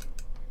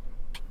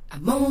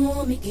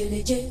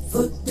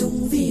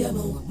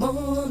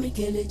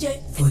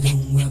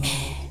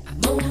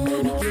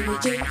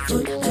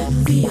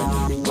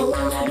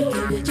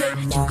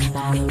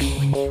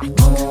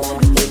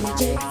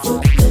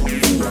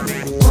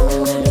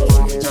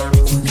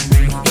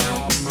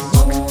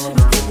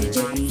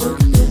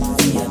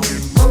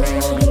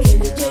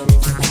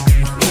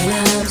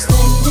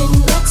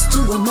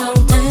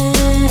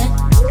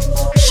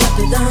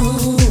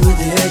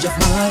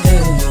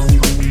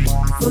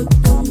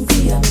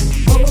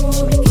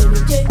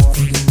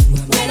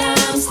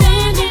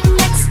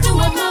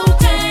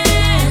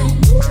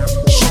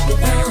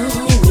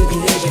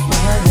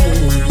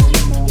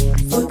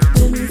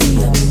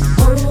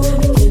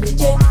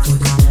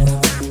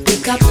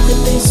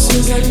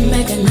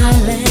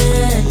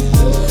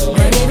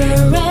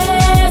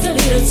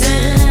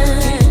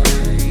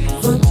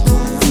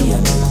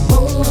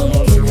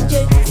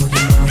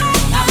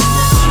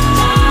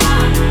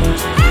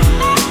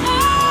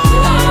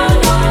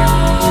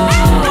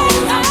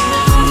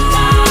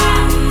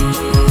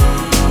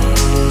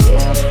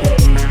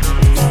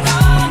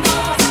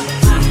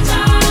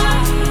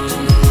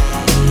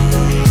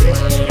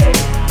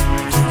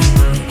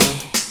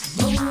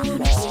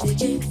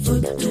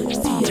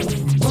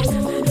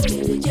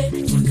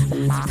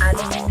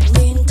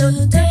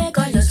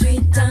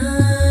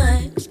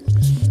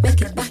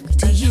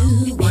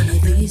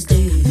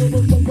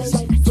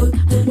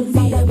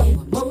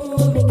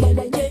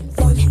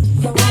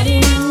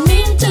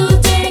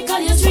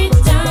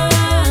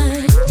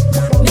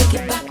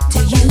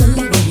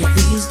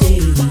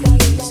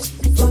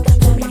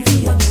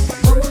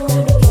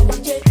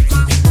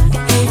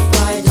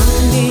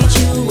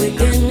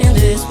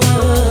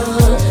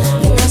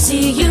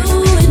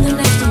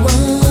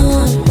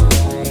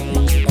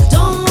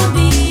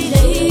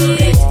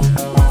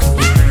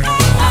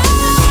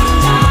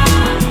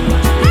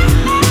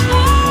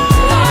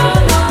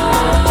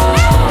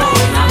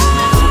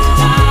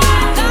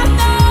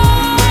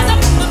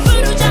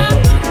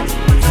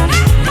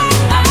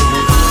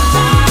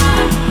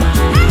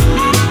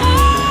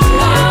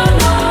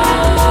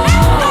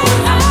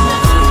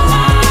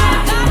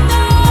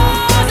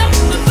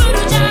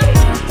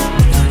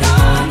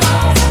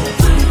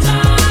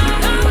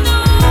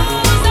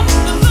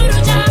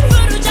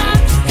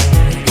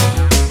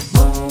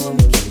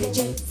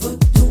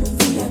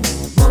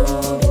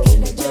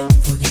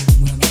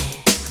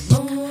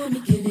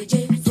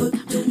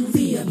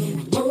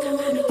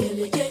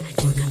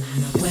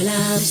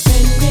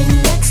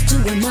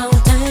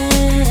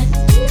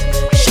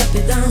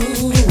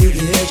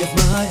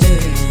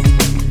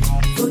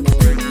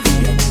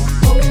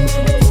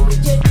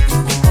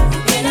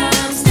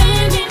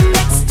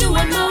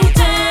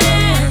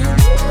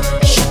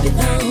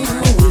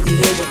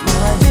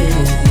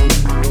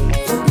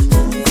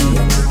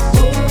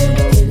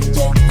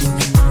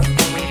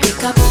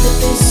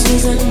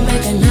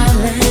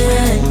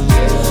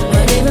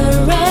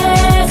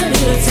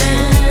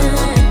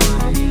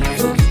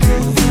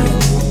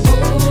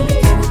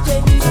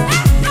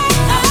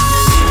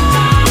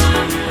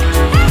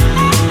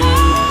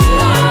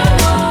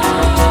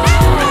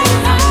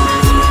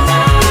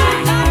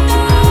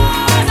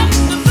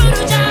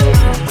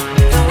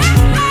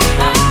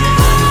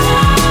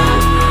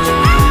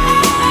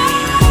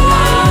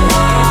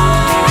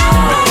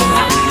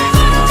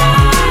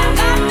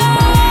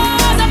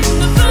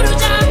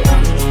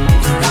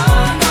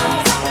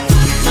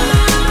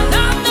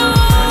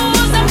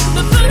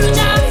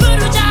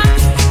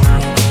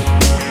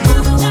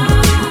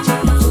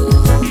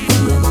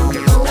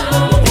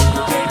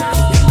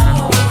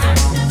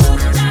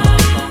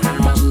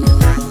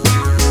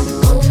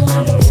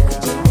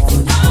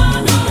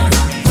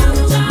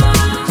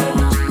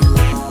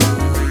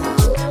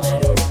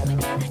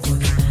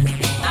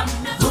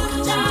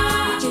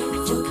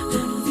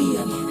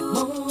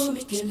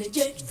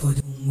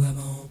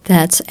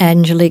 That's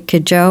Angelique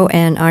Kidjo,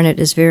 and Arnott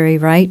is very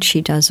right.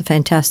 She does a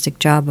fantastic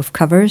job of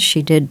covers.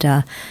 She did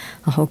a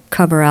whole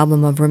cover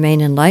album of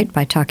Remain in Light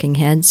by Talking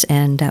Heads,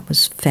 and that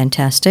was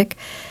fantastic.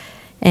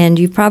 And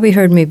you've probably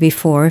heard me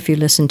before, if you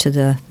listen to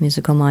the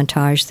musical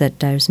montage,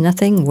 that there's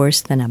nothing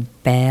worse than a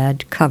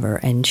bad cover,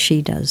 and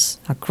she does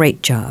a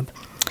great job.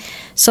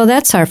 So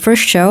that's our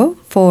first show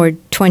for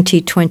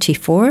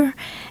 2024,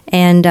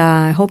 and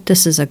I hope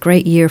this is a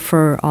great year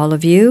for all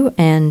of you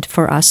and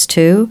for us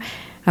too.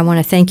 I want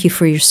to thank you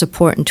for your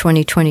support in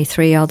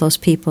 2023, all those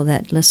people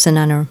that listen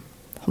on a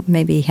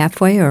maybe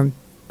halfway or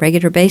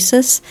regular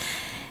basis.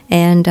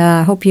 And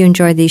I hope you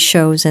enjoy these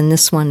shows and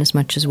this one as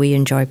much as we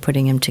enjoy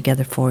putting them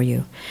together for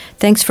you.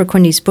 Thanks for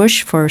Quinny's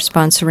Bush for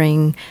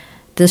sponsoring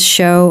this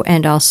show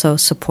and also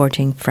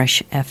supporting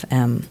Fresh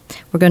FM.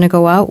 We're going to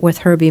go out with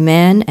Herbie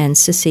Mann and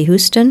Sissy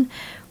Houston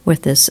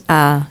with this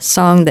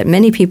song that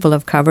many people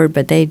have covered,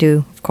 but they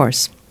do, of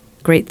course,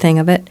 great thing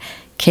of it,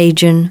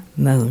 Cajun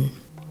Moon.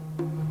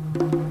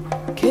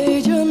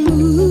 Cajun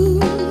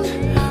moon,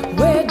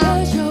 where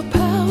does your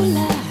power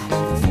lie?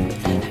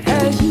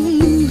 As you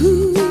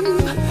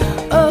move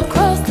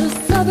across the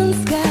southern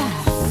sky,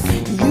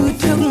 you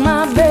took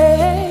my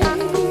babe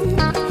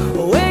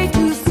way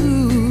too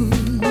soon.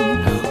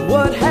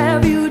 What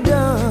have you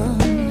done,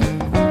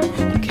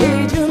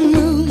 Cajun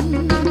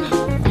moon?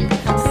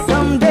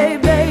 Someday,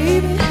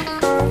 baby,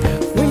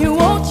 when you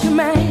want your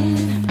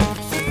man,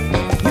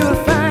 you'll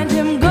find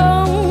him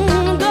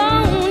gone,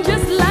 gone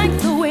just like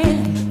the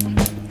wind.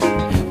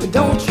 But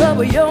don't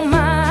trouble your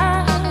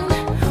mind,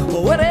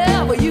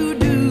 whatever you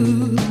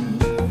do,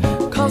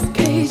 'cause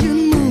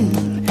Cajun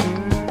moon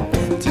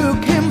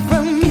took him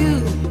from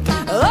you.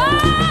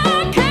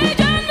 Oh,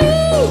 Cajun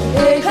moon,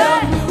 hey,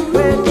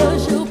 where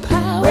does your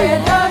power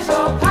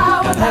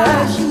lie?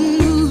 As you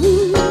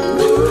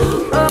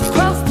move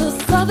across the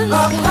southern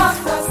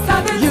sky,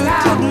 you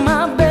took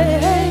my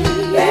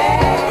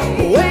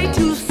babe way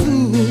too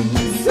soon.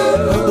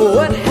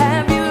 What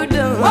have you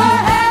done?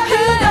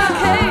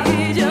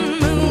 Cajun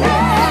moon.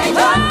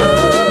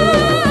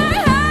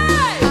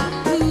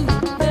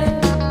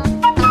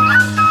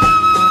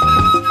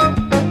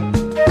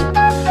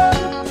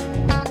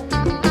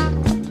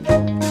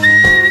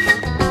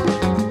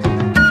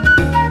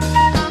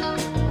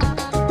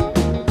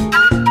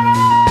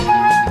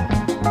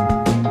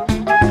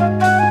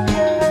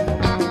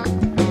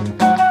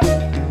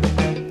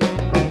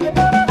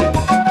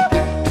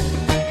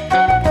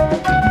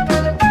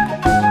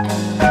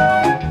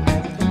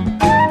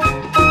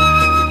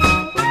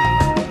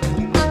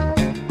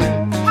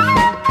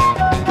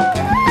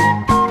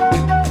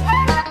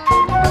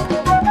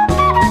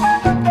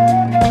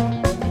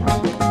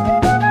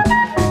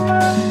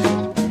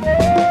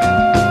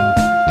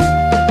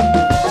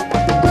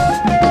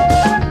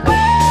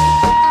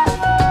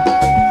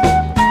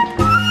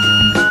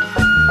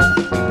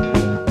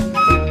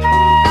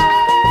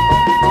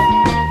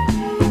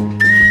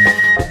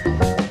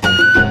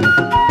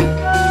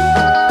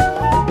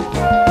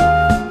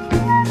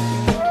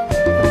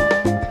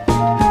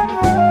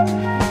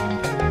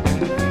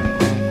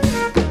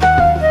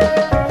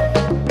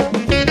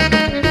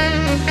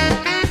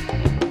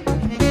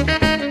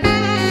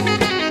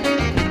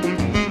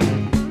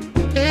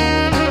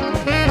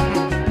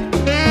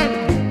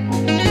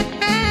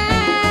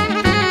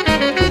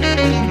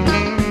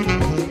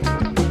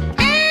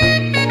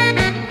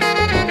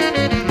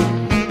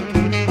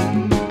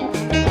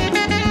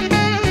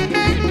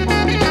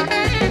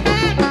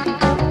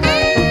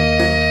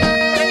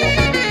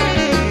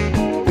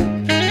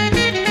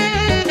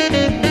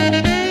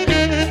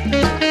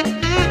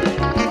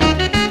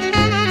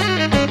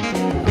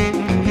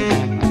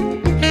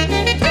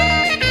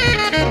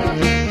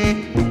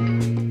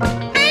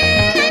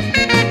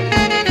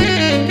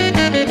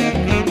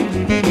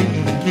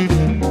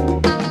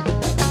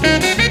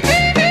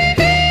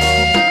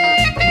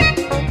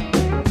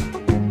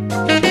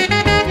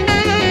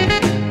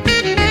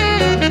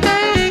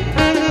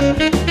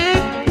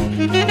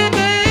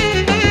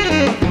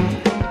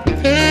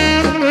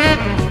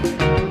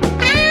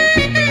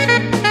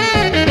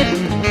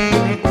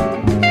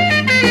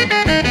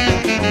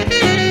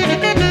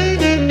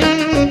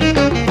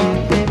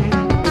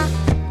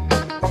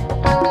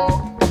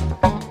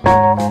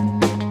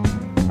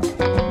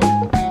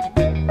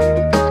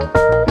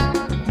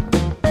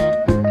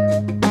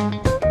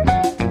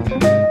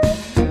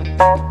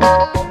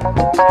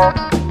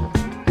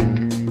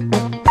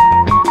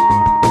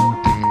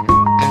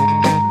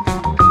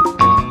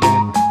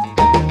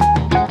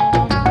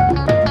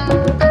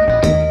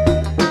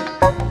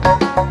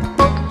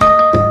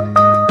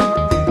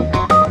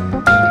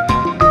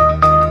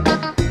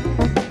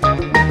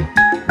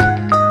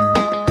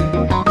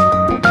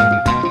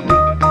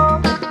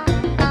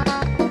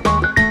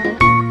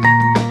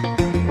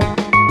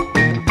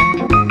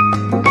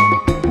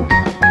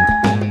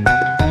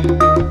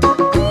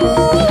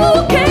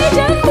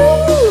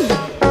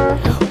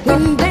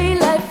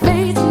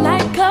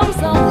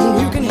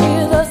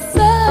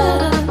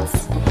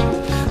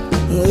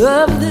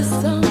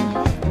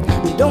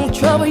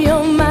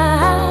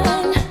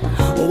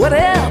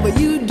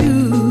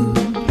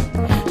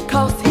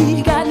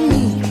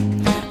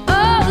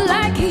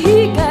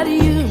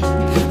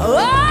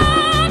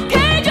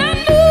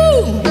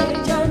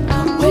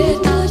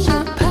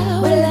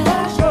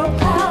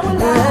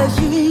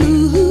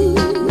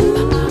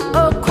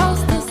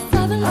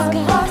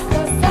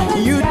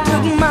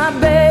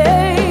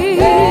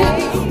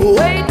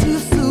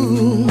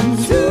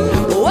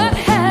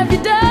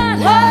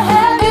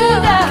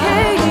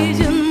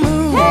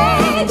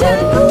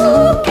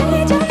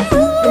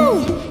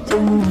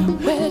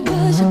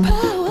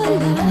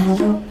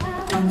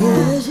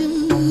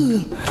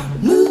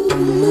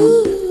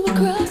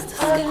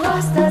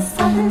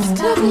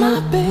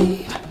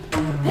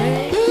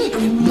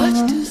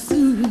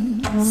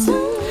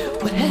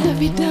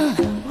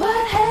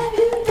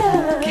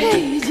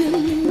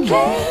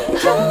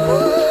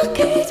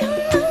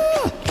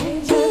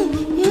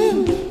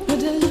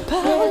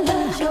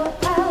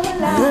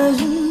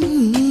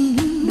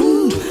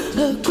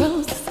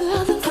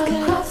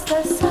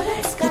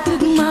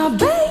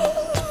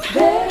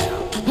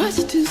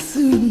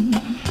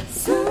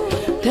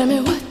 Tell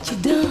me what you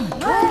done.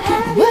 What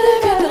have you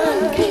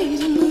done,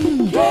 Cajun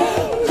Moon?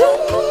 Cajun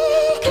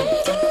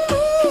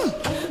Moon.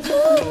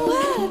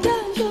 Where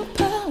does your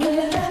power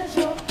lie?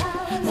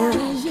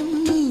 As you're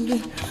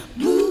moving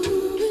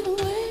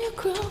away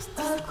across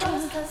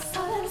the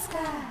southern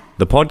sky.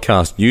 The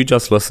podcast you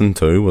just listened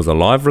to was a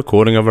live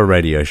recording of a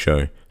radio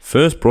show,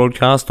 first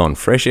broadcast on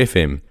Fresh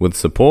FM with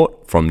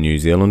support from New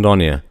Zealand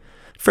On Air.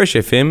 Fresh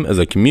FM is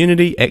a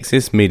community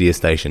access media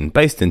station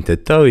based in Te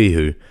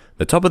Tauihu,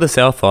 the top of the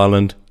South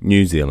Island,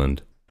 New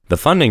Zealand. The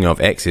funding of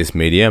Access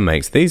Media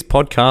makes these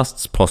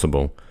podcasts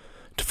possible.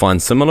 To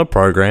find similar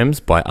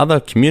programs by other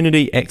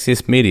community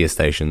access media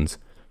stations,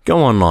 go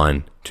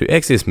online to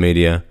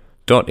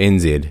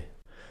accessmedia.nz.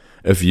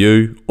 If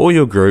you or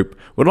your group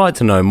would like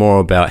to know more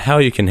about how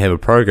you can have a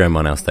program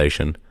on our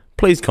station,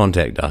 please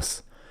contact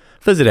us.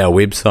 Visit our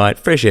website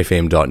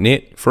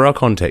freshfm.net for our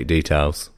contact details.